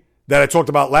surgery that I talked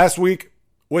about last week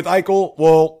with Eichel.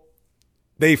 Well,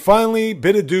 they finally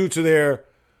bid adieu to their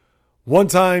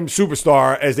one-time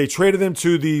superstar as they traded him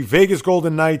to the Vegas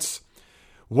Golden Knights.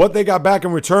 What they got back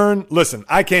in return, listen,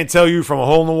 I can't tell you from a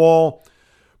hole in the wall,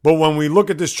 but when we look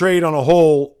at this trade on a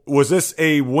whole, was this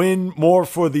a win more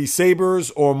for the Sabres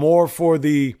or more for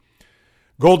the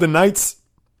Golden Knights?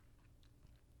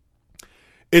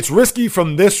 It's risky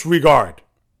from this regard.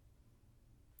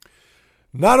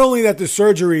 Not only that the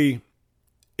surgery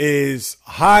is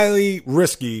highly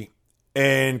risky,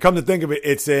 and come to think of it,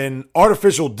 it's an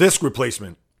artificial disc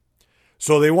replacement.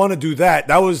 So they want to do that.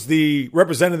 That was the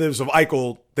representatives of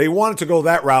Eichel. They wanted to go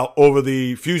that route over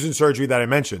the fusion surgery that I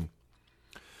mentioned.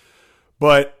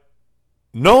 But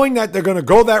knowing that they're going to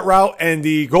go that route and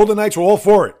the Golden Knights were all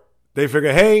for it, they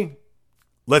figure, hey,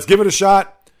 let's give it a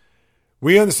shot.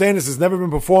 We understand this has never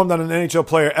been performed on an NHL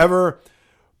player ever,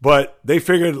 but they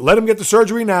figured let him get the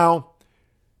surgery now.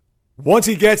 Once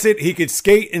he gets it, he could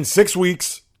skate in 6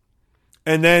 weeks,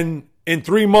 and then in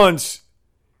 3 months,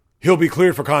 he'll be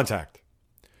cleared for contact.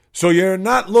 So you're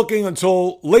not looking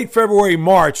until late February,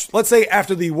 March, let's say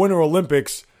after the Winter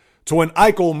Olympics, to when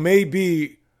Eichel may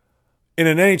be in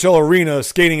an NHL arena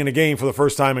skating in a game for the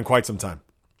first time in quite some time.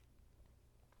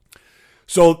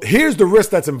 So here's the risk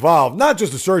that's involved, not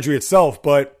just the surgery itself,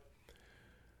 but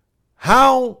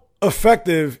how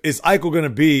effective is Eichel going to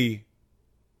be?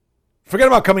 Forget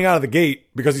about coming out of the gate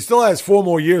because he still has 4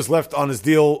 more years left on his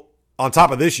deal on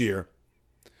top of this year.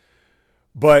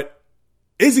 But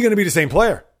is he going to be the same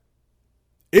player?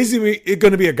 Is he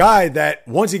going to be a guy that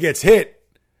once he gets hit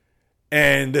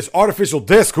and this artificial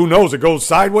disc, who knows, it goes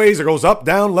sideways, it goes up,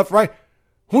 down, left, right.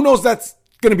 Who knows that's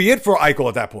going to be it for Eichel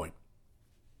at that point?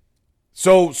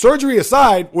 So surgery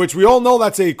aside, which we all know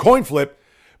that's a coin flip,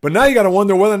 but now you got to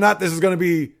wonder whether or not this is going to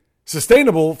be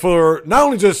sustainable for not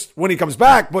only just when he comes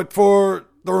back, but for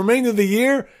the remainder of the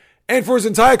year and for his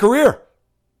entire career.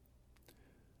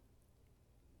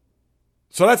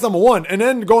 So that's number one. And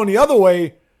then going the other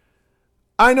way,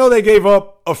 I know they gave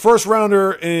up a first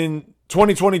rounder in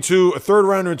 2022, a third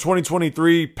rounder in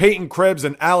 2023, Peyton Krebs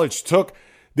and Alex Took.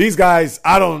 These guys,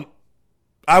 I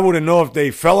wouldn't know if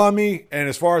they fell on me, and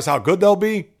as far as how good they'll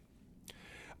be,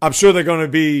 I'm sure they're going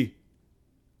to be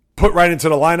put right into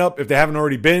the lineup if they haven't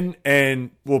already been,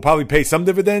 and will probably pay some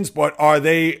dividends, but are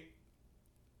they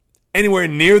anywhere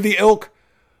near the ilk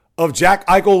of Jack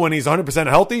Eichel when he's 100%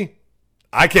 healthy?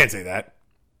 I can't say that.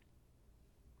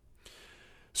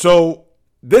 So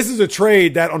this is a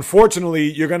trade that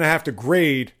unfortunately you're going to have to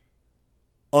grade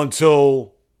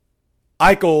until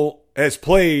Eichel has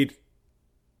played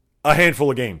a handful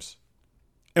of games.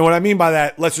 And what I mean by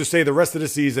that, let's just say the rest of the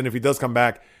season, if he does come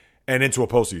back, and into a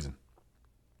postseason.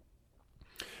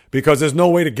 Because there's no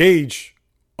way to gauge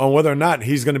on whether or not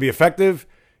he's going to be effective,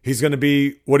 he's going to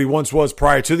be what he once was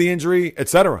prior to the injury,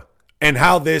 etc. And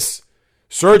how this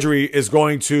surgery is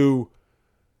going to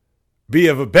be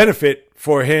of a benefit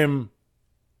for him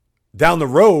down the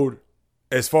road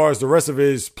as far as the rest of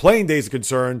his playing days are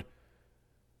concerned,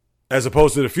 as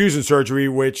opposed to the fusion surgery,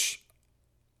 which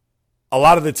a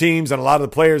lot of the teams and a lot of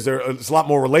the players, it's a lot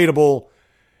more relatable,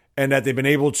 and that they've been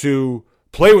able to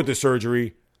play with the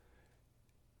surgery.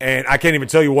 And I can't even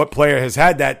tell you what player has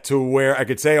had that to where I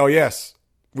could say, oh, yes,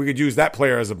 we could use that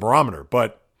player as a barometer.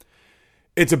 But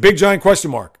it's a big, giant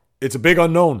question mark. It's a big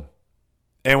unknown.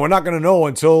 And we're not going to know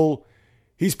until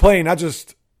he's playing not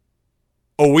just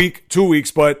a week, 2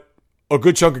 weeks, but a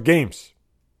good chunk of games.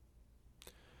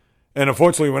 And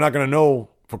unfortunately, we're not going to know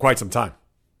for quite some time.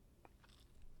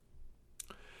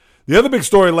 The other big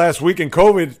story last week, in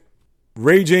COVID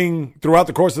raging throughout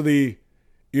the course of the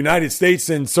United States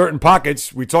in certain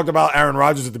pockets, we talked about Aaron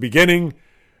Rodgers at the beginning,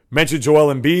 mentioned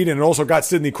Joel Embiid, and it also got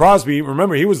Sidney Crosby.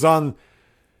 Remember, he was on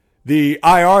the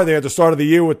IR there at the start of the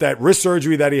year with that wrist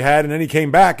surgery that he had, and then he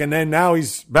came back, and then now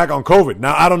he's back on COVID.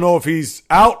 Now, I don't know if he's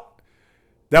out.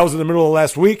 That was in the middle of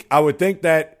last week. I would think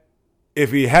that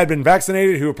if he had been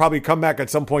vaccinated, he would probably come back at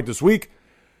some point this week.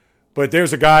 But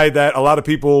there's a guy that a lot of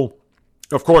people,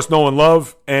 of course, know and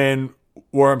love, and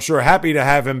were, I'm sure, happy to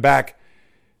have him back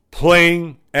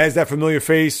playing as that familiar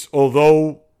face,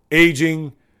 although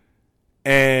aging,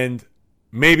 and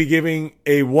maybe giving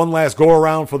a one last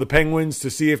go-around for the Penguins to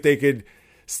see if they could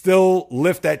still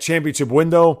lift that championship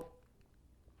window.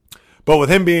 But with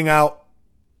him being out,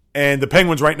 And the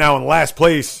Penguins right now in last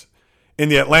place in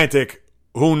the Atlantic.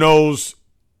 Who knows,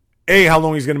 A, how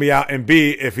long he's going to be out, and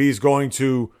B, if he's going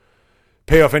to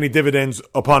pay off any dividends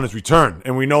upon his return.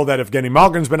 And we know that if Evgeny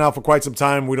Malkin's been out for quite some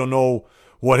time, we don't know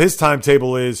what his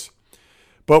timetable is.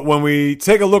 But when we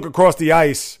take a look across the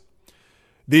ice,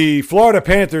 the Florida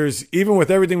Panthers, even with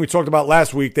everything we talked about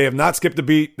last week, they have not skipped a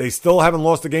beat. They still haven't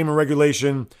lost a game in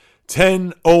regulation.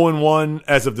 10-0-1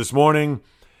 as of this morning.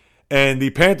 And the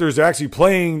Panthers are actually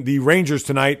playing the Rangers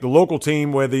tonight, the local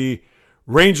team, where the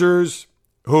Rangers,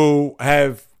 who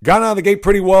have gotten out of the gate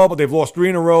pretty well, but they've lost 3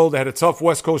 in a row. They had a tough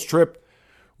West Coast trip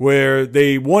where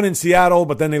they won in Seattle,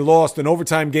 but then they lost an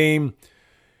overtime game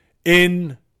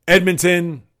in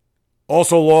Edmonton,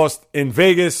 also lost in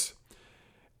Vegas.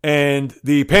 And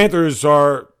the Panthers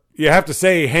are, you have to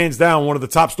say, hands down, one of the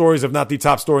top stories, if not the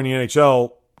top story in the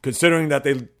NHL, considering that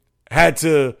they had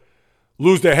to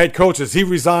lose their head coach as he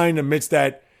resigned amidst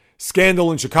that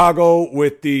scandal in Chicago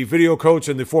with the video coach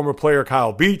and the former player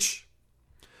Kyle Beach.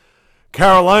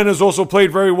 Carolina's also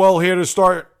played very well here to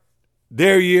start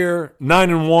their year,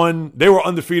 9-1. They were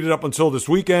undefeated up until this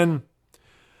weekend.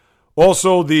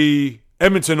 Also, the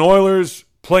Edmonton Oilers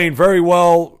playing very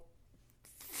well,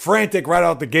 frantic right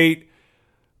out the gate.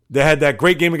 They had that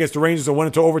great game against the Rangers that went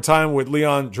into overtime with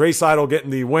Leon Draisaitl getting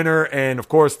the winner, and of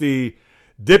course the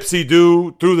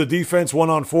dipsy-do through the defense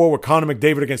 1-on-4 with Connor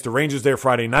McDavid against the Rangers there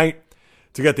Friday night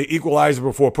to get the equalizer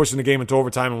before pushing the game into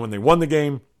overtime and when they won the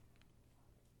game.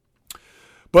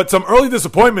 But some early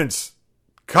disappointments.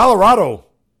 Colorado,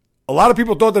 a lot of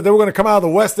people thought that they were going to come out of the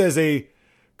West as a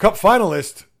Cup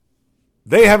finalist.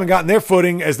 They haven't gotten their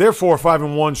footing as they're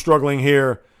 4-5-1 struggling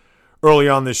here early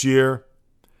on this year.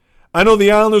 I know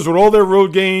the Islanders with all their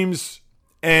road games,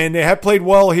 and they have played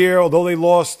well here, although they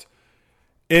lost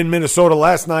in Minnesota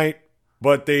last night,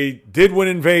 but they did win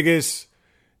in Vegas.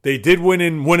 They did win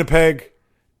in Winnipeg,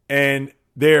 and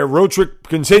their road trip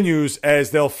continues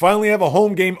as they'll finally have a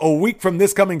home game a week from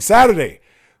this coming Saturday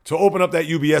to open up that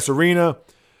UBS Arena.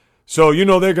 So you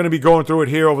know they're going to be going through it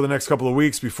here over the next couple of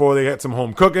weeks before they get some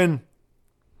home cooking.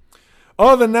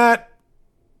 Other than that,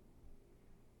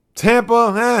 Tampa,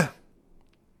 a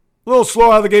little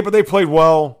slow out of the gate, but they played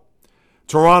well.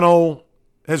 Toronto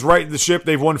has righted the ship.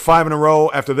 They've won 5 in a row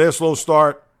after their slow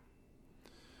start.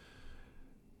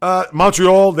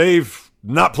 Montreal, they've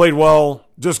not played well.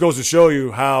 Just goes to show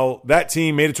you how that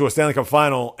team made it to a Stanley Cup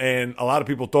final, and a lot of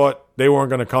people thought they weren't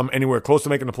going to come anywhere close to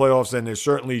making the playoffs, and they're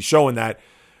certainly showing that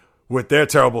with their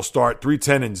terrible start,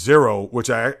 3-10-0, which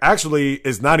actually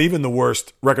is not even the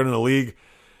worst record in the league.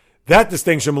 That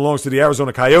distinction belongs to the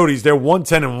Arizona Coyotes. They're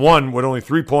 1-10-1 with only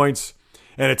 3 points,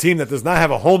 and a team that does not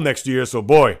have a home next year. So,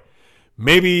 boy,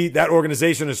 maybe that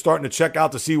organization is starting to check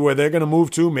out to see where they're going to move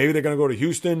to. Maybe they're going to go to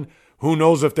Houston. Who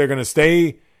knows if they're going to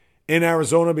stay in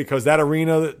Arizona, because that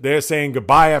arena, they're saying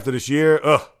goodbye after this year.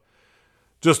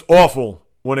 Just awful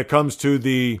when it comes to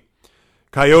the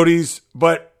Coyotes.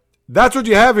 But that's what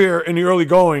you have here in the early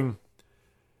going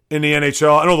in the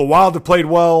NHL. I know the Wild have played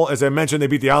well. As I mentioned, they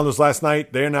beat the Islanders last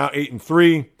night. They're now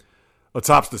 8-3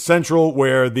 atop the Central,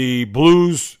 where the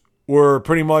Blues were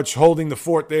pretty much holding the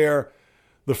fort there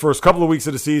the first couple of weeks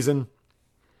of the season.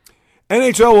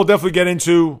 NHL we'll definitely get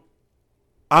into.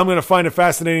 I'm going to find it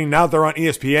fascinating now that they're on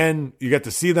ESPN. You get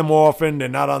to see them more often. They're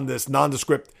not on this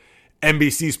nondescript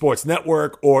NBC Sports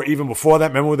Network, or even before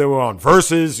that. Remember they were on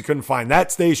Versus. You couldn't find that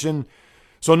station.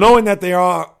 So knowing that they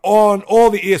are on all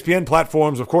the ESPN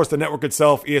platforms, of course the network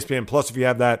itself, ESPN Plus if you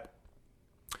have that,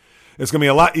 it's going to be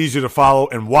a lot easier to follow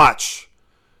and watch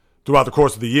throughout the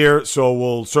course of the year. So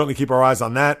we'll certainly keep our eyes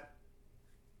on that.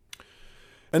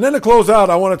 And then to close out,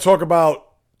 I want to talk about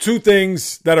 2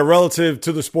 things that are relative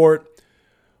to the sport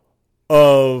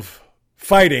of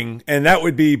fighting, and that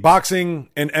would be boxing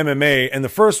and MMA. And the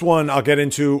first one I'll get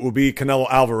into will be Canelo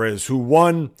Alvarez, who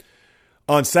won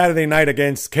on Saturday night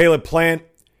against Caleb Plant.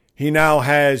 He now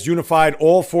has unified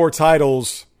all 4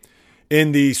 titles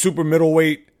in the super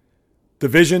middleweight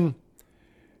division,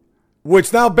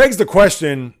 which now begs the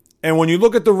question, and when you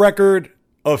look at the record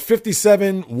of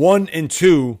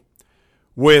 57-1-2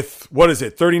 with,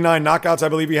 39 knockouts I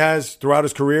believe he has throughout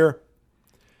his career.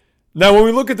 Now, when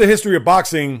we look at the history of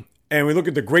boxing and we look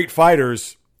at the great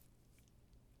fighters,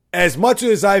 as much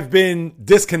as I've been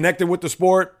disconnected with the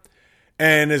sport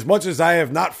and as much as I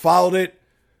have not followed it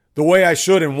the way I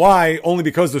should, and why, only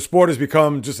because the sport has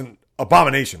become just an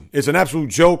abomination. It's an absolute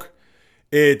joke.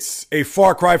 It's a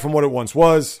far cry from what it once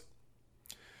was.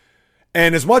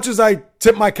 And as much as I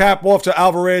tip my cap off to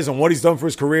Alvarez and what he's done for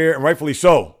his career, and rightfully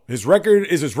so, his record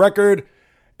is his record.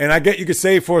 And I get you could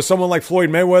say for someone like Floyd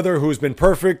Mayweather, who's been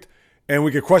perfect, And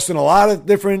we could question a lot of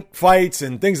different fights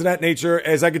and things of that nature,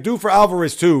 as I could do for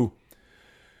Alvarez too.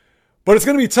 But it's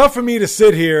going to be tough for me to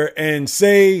sit here and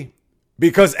say,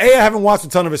 because A, I haven't watched a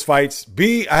ton of his fights.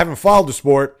 B, I haven't followed the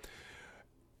sport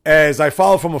as I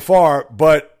follow from afar.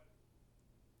 But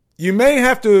you may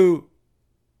have to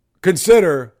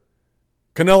consider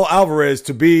Canelo Alvarez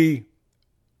to be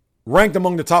ranked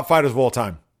among the top fighters of all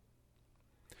time.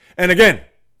 And again,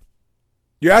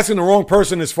 you're asking the wrong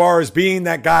person as far as being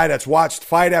that guy that's watched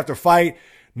fight after fight,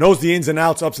 knows the ins and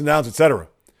outs, ups and downs, etc.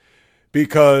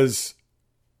 Because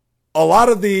a lot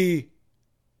of the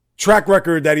track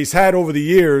record that he's had over the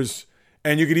years,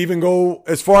 and you could even go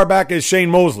as far back as Shane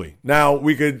Mosley. Now,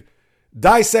 we could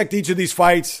dissect each of these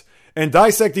fights and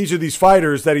dissect each of these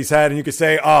fighters that he's had, and you could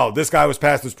say, oh, this guy was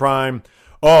past his prime.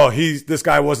 Oh, this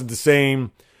guy wasn't the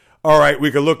same. All right,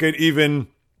 we could look at even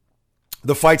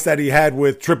the fights that he had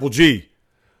with Triple G,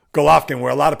 Golovkin,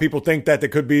 where a lot of people think that there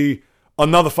could be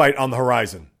another fight on the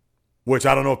horizon, which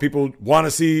I don't know if people want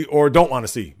to see or don't want to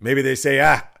see. Maybe they say,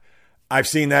 I've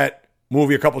seen that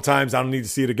movie a couple times. I don't need to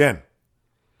see it again.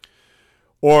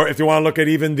 Or if you want to look at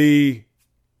even the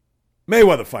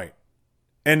Mayweather fight.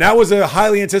 And that was a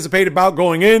highly anticipated bout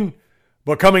going in,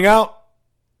 but coming out,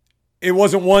 it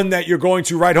wasn't one that you're going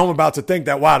to write home about to think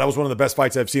that, wow, that was one of the best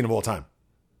fights I've seen of all time.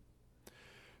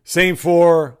 Same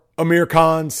for Amir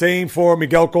Khan, same for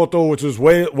Miguel Cotto, which was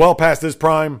well past his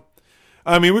prime.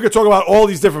 I mean, we could talk about all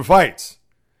these different fights.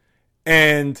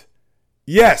 And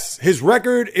yes, his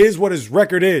record is what his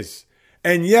record is.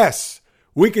 And yes,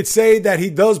 we could say that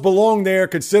he does belong there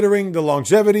considering the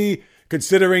longevity,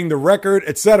 considering the record,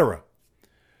 etc.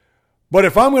 But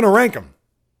if I'm going to rank him,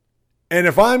 and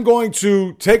if I'm going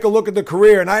to take a look at the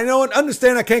career, and I know and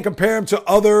understand I can't compare him to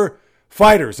other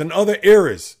fighters and other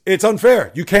eras. It's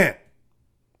unfair. You can't.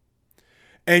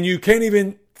 And you can't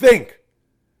even think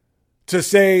to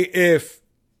say if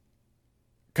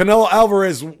Canelo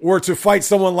Alvarez were to fight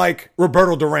someone like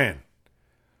Roberto Duran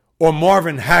or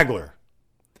Marvin Hagler.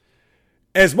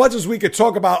 As much as we could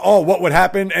talk about, what would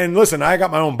happen, and listen, I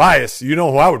got my own bias. You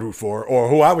know who I would root for or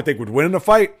who I would think would win in a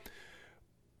fight.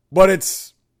 But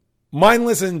it's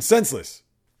mindless and senseless.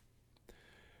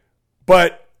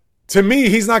 But to me,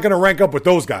 he's not going to rank up with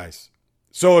those guys.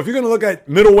 So if you're going to look at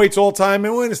middleweights all time,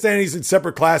 and we understand he's in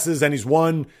separate classes and he's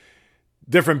won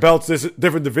different belts,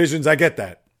 different divisions, I get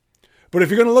that. But if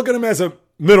you're going to look at him as a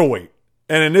middleweight,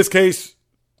 and in this case,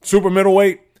 super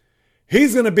middleweight,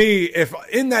 he's going to be, if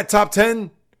in that top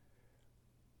 10,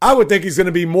 I would think he's going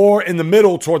to be more in the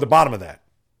middle toward the bottom of that.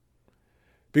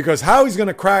 Because how he's going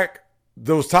to crack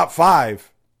those top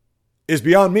 5 is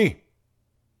beyond me.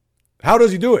 How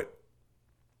does he do it?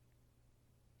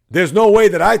 There's no way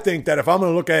that I think that if I'm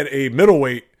going to look at a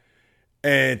middleweight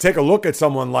and take a look at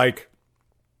someone like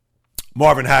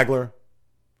Marvin Hagler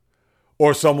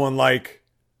or someone like,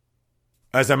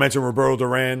 as I mentioned, Roberto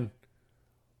Duran,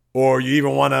 or you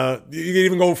can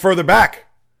even go further back,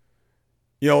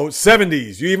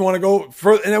 70s. You even want to go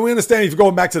further. And then we understand if you're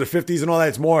going back to the 50s and all that,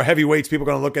 it's more heavyweights. People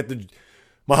are going to look at the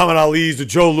Muhammad Ali's, the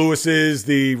Joe Lewis's,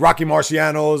 the Rocky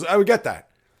Marcianos. I would get that.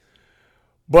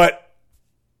 But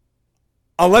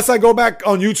unless I go back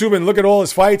on YouTube and look at all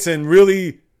his fights and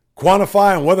really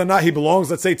quantify on whether or not he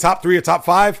belongs, let's say, top 3 or top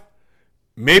 5,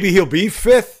 maybe he'll be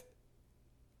 5th.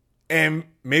 And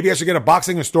maybe I should get a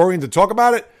boxing historian to talk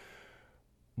about it.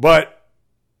 But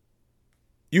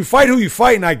you fight who you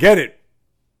fight, and I get it.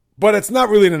 But it's not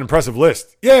really an impressive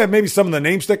list. Yeah, maybe some of the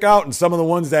names stick out and some of the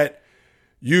ones that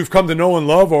you've come to know and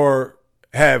love or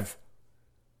have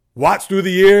watched through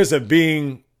the years of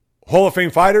being Hall of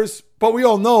Fame fighters. But we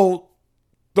all know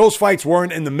those fights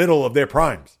weren't in the middle of their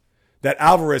primes, that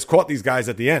Alvarez caught these guys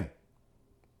at the end.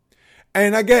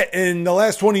 And I get, in the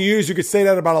last 20 years, you could say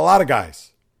that about a lot of guys.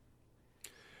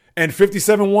 And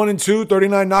 57-1-2,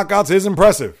 39 knockouts is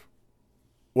impressive,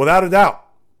 without a doubt.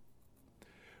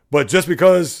 But just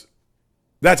because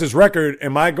that's his record,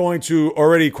 am I going to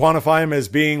already quantify him as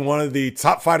being one of the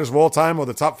top fighters of all time or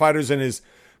the top fighters in his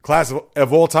class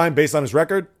of all time based on his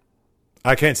record?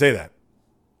 I can't say that.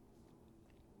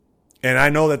 And I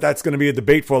know that that's going to be a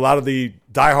debate for a lot of the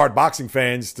diehard boxing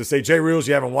fans to say, Jay Reels,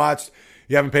 you haven't watched,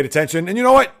 you haven't paid attention. And you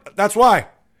know what? That's why.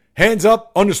 Hands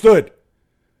up, understood.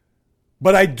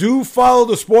 But I do follow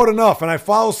the sport enough, and I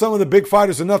follow some of the big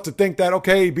fighters enough to think that,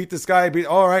 okay, he beat this guy,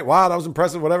 all right, wow, that was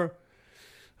impressive, whatever.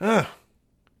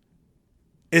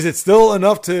 Is it still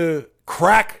enough to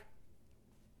crack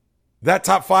that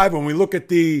top 5 when we look at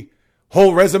the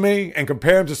whole resume and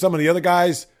compare him to some of the other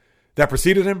guys that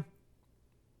preceded him?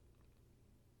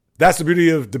 That's the beauty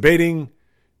of debating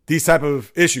these type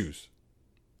of issues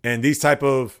and these type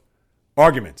of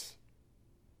arguments.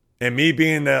 And me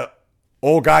being the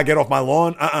old guy, get off my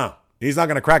lawn. He's not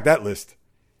going to crack that list.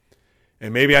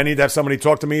 And maybe I need to have somebody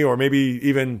talk to me, or maybe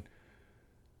even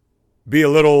be a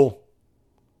little,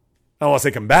 I don't want to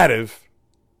say combative,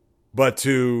 but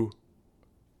to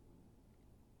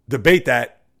debate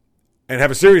that and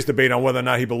have a serious debate on whether or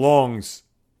not he belongs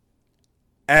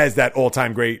as that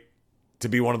all-time great to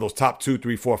be one of those top 2,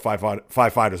 3, 4,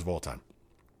 5 fighters of all time.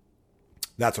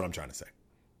 That's what I'm trying to say.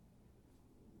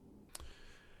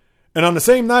 And on the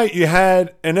same night, you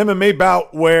had an MMA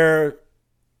bout where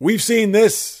we've seen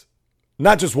this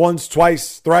not just once,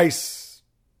 twice, thrice,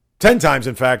 10 times,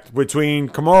 in fact, between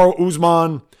Kamaru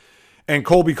Usman and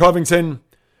Colby Covington.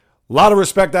 A lot of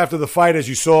respect after the fight, as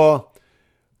you saw,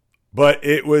 but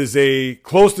it was a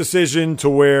close decision to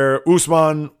where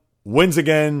Usman wins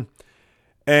again.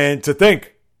 And to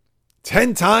think,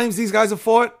 10 times these guys have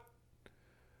fought?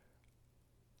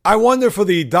 I wonder for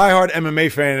the diehard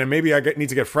MMA fan, and maybe I need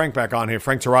to get Frank back on here,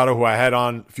 Frank Tirado, who I had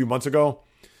on a few months ago.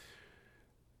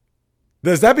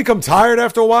 Does that become tired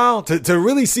after a while? To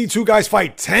really see two guys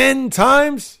fight 10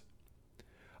 times?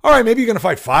 All right, maybe you're going to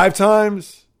fight 5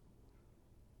 times.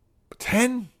 But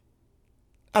 10?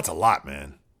 That's a lot,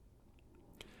 man.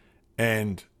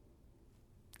 And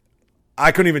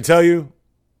I couldn't even tell you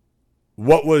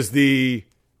what was the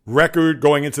record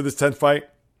going into this 10th fight.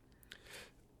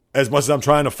 As much as I'm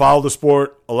trying to follow the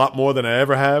sport a lot more than I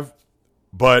ever have.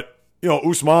 But,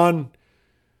 Usman,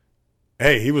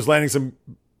 hey, he was landing some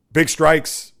big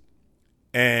strikes.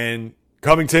 And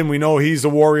Covington, we know he's a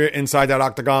warrior inside that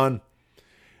octagon.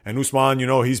 And Usman,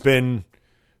 he's been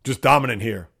just dominant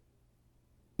here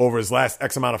over his last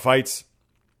X amount of fights.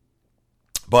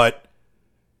 But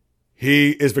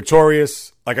he is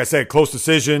victorious. Like I said, close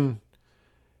decision.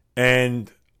 And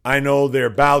I know their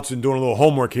bouts and doing a little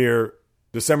homework here.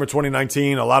 December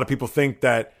 2019, a lot of people think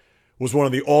that was one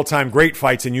of the all-time great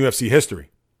fights in UFC history.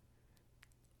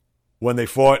 When they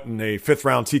fought in a 5th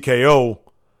round TKO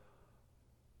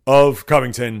of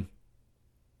Covington,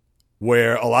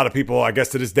 where a lot of people, I guess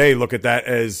to this day, look at that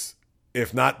as,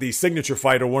 if not the signature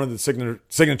fight, or one of the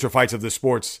signature fights of the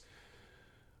sport's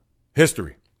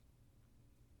history.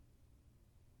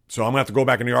 So I'm going to have to go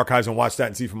back in the archives and watch that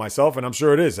and see for myself, and I'm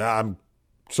sure it is. I'm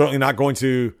certainly not going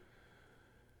to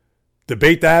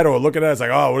debate that or look at it as like,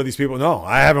 oh, what are these people? No,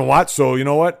 I haven't watched, so you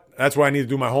know what? That's why I need to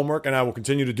do my homework, and I will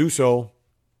continue to do so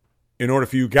in order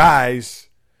for you guys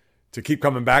to keep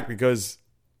coming back, because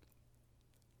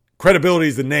credibility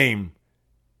is the name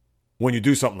when you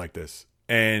do something like this.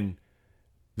 And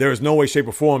there is no way, shape,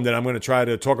 or form that I'm going to try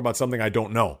to talk about something I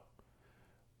don't know.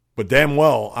 But damn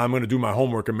well, I'm going to do my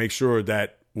homework and make sure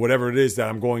that whatever it is that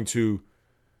I'm going to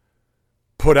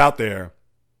put out there,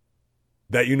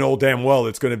 that damn well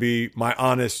it's going to be my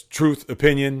honest truth,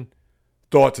 opinion,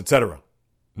 thoughts, etc.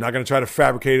 I'm not going to try to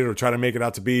fabricate it or try to make it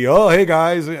out to be, oh, hey,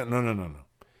 guys. No.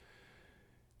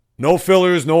 No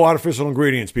fillers, no artificial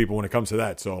ingredients, people, when it comes to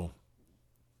that. So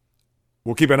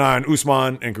we'll keep an eye on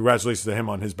Usman, and congratulations to him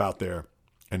on his bout there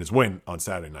and his win on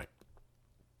Saturday night.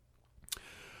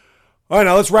 All right,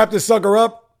 now let's wrap this sucker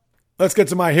up. Let's get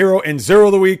to my hero and zero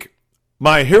of the week.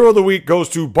 My hero of the week goes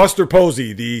to Buster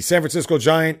Posey, the San Francisco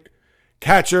Giant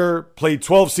catcher, played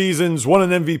 12 seasons, won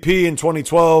an MVP in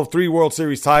 2012, 3 World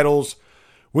Series titles.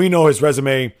 We know his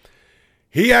resume.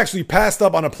 He actually passed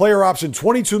up on a player option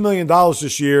 $22 million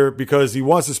this year because he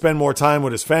wants to spend more time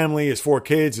with his family, his 4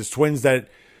 kids, his twins that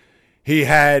he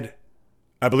had.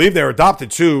 I believe they're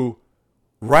adopted too,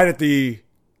 right at the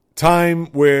time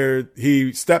where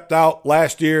he stepped out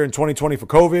last year in 2020 for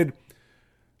COVID.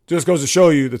 Just goes to show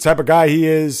you the type of guy he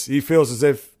is. He feels as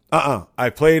if,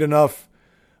 I've played enough.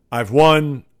 I've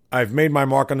won. I've made my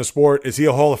mark on the sport. Is he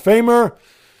a Hall of Famer?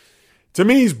 To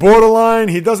me, he's borderline.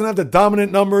 He doesn't have the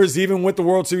dominant numbers, even with the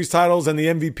World Series titles and the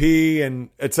MVP and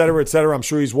et cetera, et cetera. I'm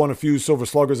sure he's won a few Silver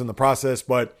Sluggers in the process,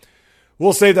 but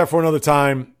we'll save that for another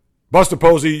time. Buster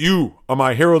Posey, you are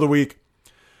my hero of the week.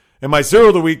 And my zero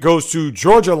of the week goes to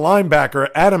Georgia linebacker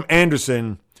Adam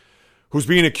Anderson, who's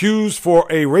being accused for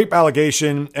a rape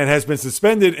allegation and has been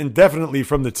suspended indefinitely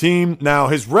from the team. Now,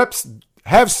 his reps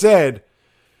have said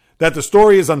that the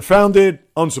story is unfounded,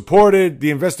 unsupported. The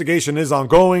investigation is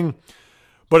ongoing.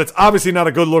 But it's obviously not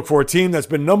a good look for a team that's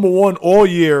been number 1 all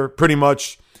year, pretty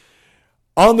much,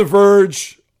 on the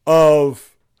verge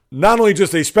of not only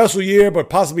just a special year, but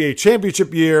possibly a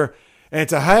championship year. And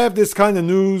to have this kind of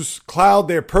news cloud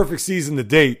their perfect season to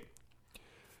date,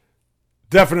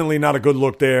 definitely not a good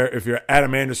look there if you're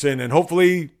Adam Anderson. And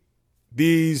hopefully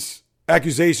these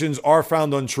accusations are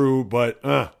found untrue, but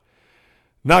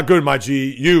not good, my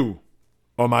G. You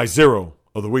are my zero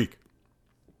of the week.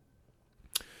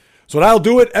 So that'll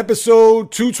do it.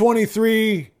 Episode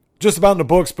 223 just about in the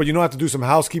books, but you know I have to do some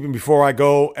housekeeping before I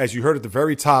go, as you heard at the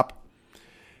very top.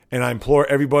 And I implore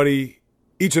everybody,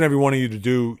 each and every one of you to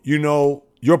do, you know,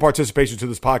 your participation to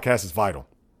this podcast is vital.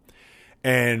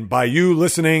 And by you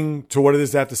listening to what it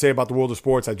is I have to say about the world of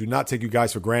sports, I do not take you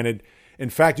guys for granted. In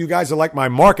fact, you guys are like my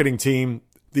marketing team,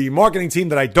 the marketing team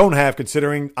that I don't have,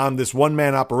 considering I'm this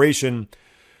one-man operation,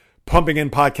 pumping in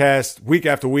podcasts week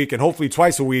after week and hopefully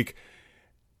twice a week.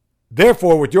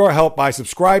 Therefore, with your help, by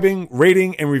subscribing,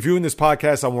 rating, and reviewing this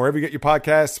podcast on wherever you get your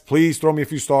podcasts, please throw me a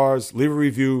few stars, leave a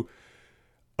review.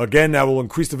 Again, that will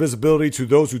increase the visibility to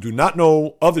those who do not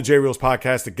know of the J Reels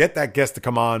podcast to get that guest to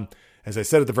come on. As I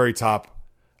said at the very top,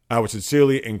 I would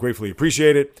sincerely and gratefully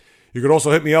appreciate it. You could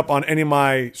also hit me up on any of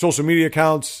my social media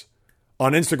accounts.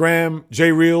 On Instagram,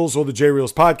 J Reels or the J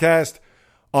Reels podcast.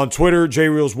 On Twitter, J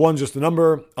Reels1, just a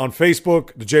number. On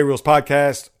Facebook, the J Reels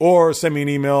podcast. Or send me an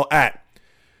email at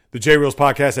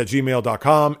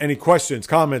thejreelspodcast@gmail.com. Any questions,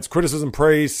 comments, criticism,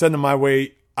 praise, send them my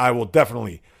way. I will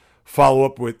definitely follow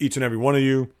up with each and every one of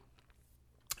you.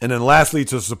 And then lastly,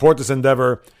 to support this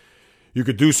endeavor, you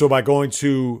could do so by going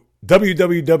to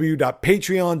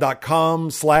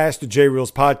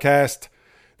www.patreon.com/thejreelspodcast.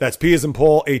 That's P as in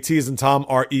Paul, A-T as in Tom,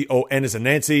 R-E-O-N as in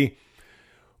Nancy.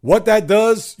 What that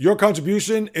does, your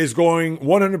contribution is going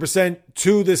 100%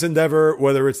 to this endeavor,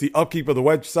 whether it's the upkeep of the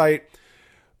website,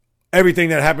 everything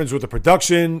that happens with the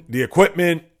production, the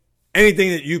equipment,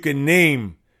 anything that you can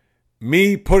name.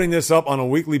 Me putting this up on a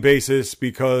weekly basis,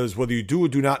 because whether you do or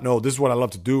do not know, this is what I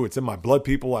love to do. It's in my blood,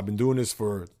 people. I've been doing this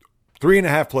for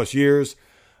 3.5+ years.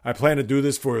 I plan to do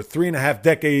this for 3.5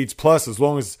 decades plus, as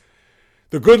long as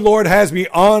the good Lord has me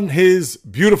on his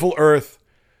beautiful earth.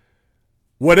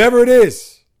 Whatever it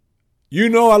is, you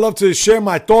know I love to share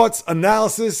my thoughts,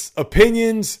 analysis,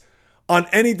 opinions on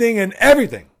anything and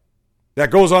everything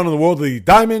that goes on in the world of the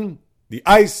diamond, the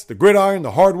ice, the gridiron,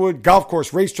 the hardwood, golf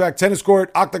course, racetrack, tennis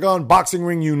court, octagon, boxing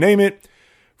ring, you name it.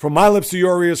 From my lips to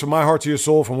your ears, from my heart to your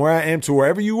soul, from where I am to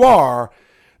wherever you are,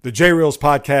 the J Reels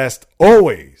podcast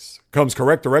always comes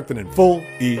correct, direct, and in full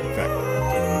effect.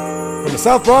 From the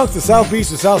South Bronx, the South Beach,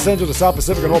 the South Central, the South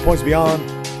Pacific, and all points beyond,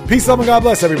 peace, love, and God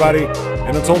bless everybody.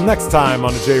 And until next time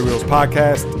on the J Reels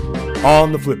podcast,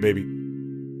 on the flip, baby.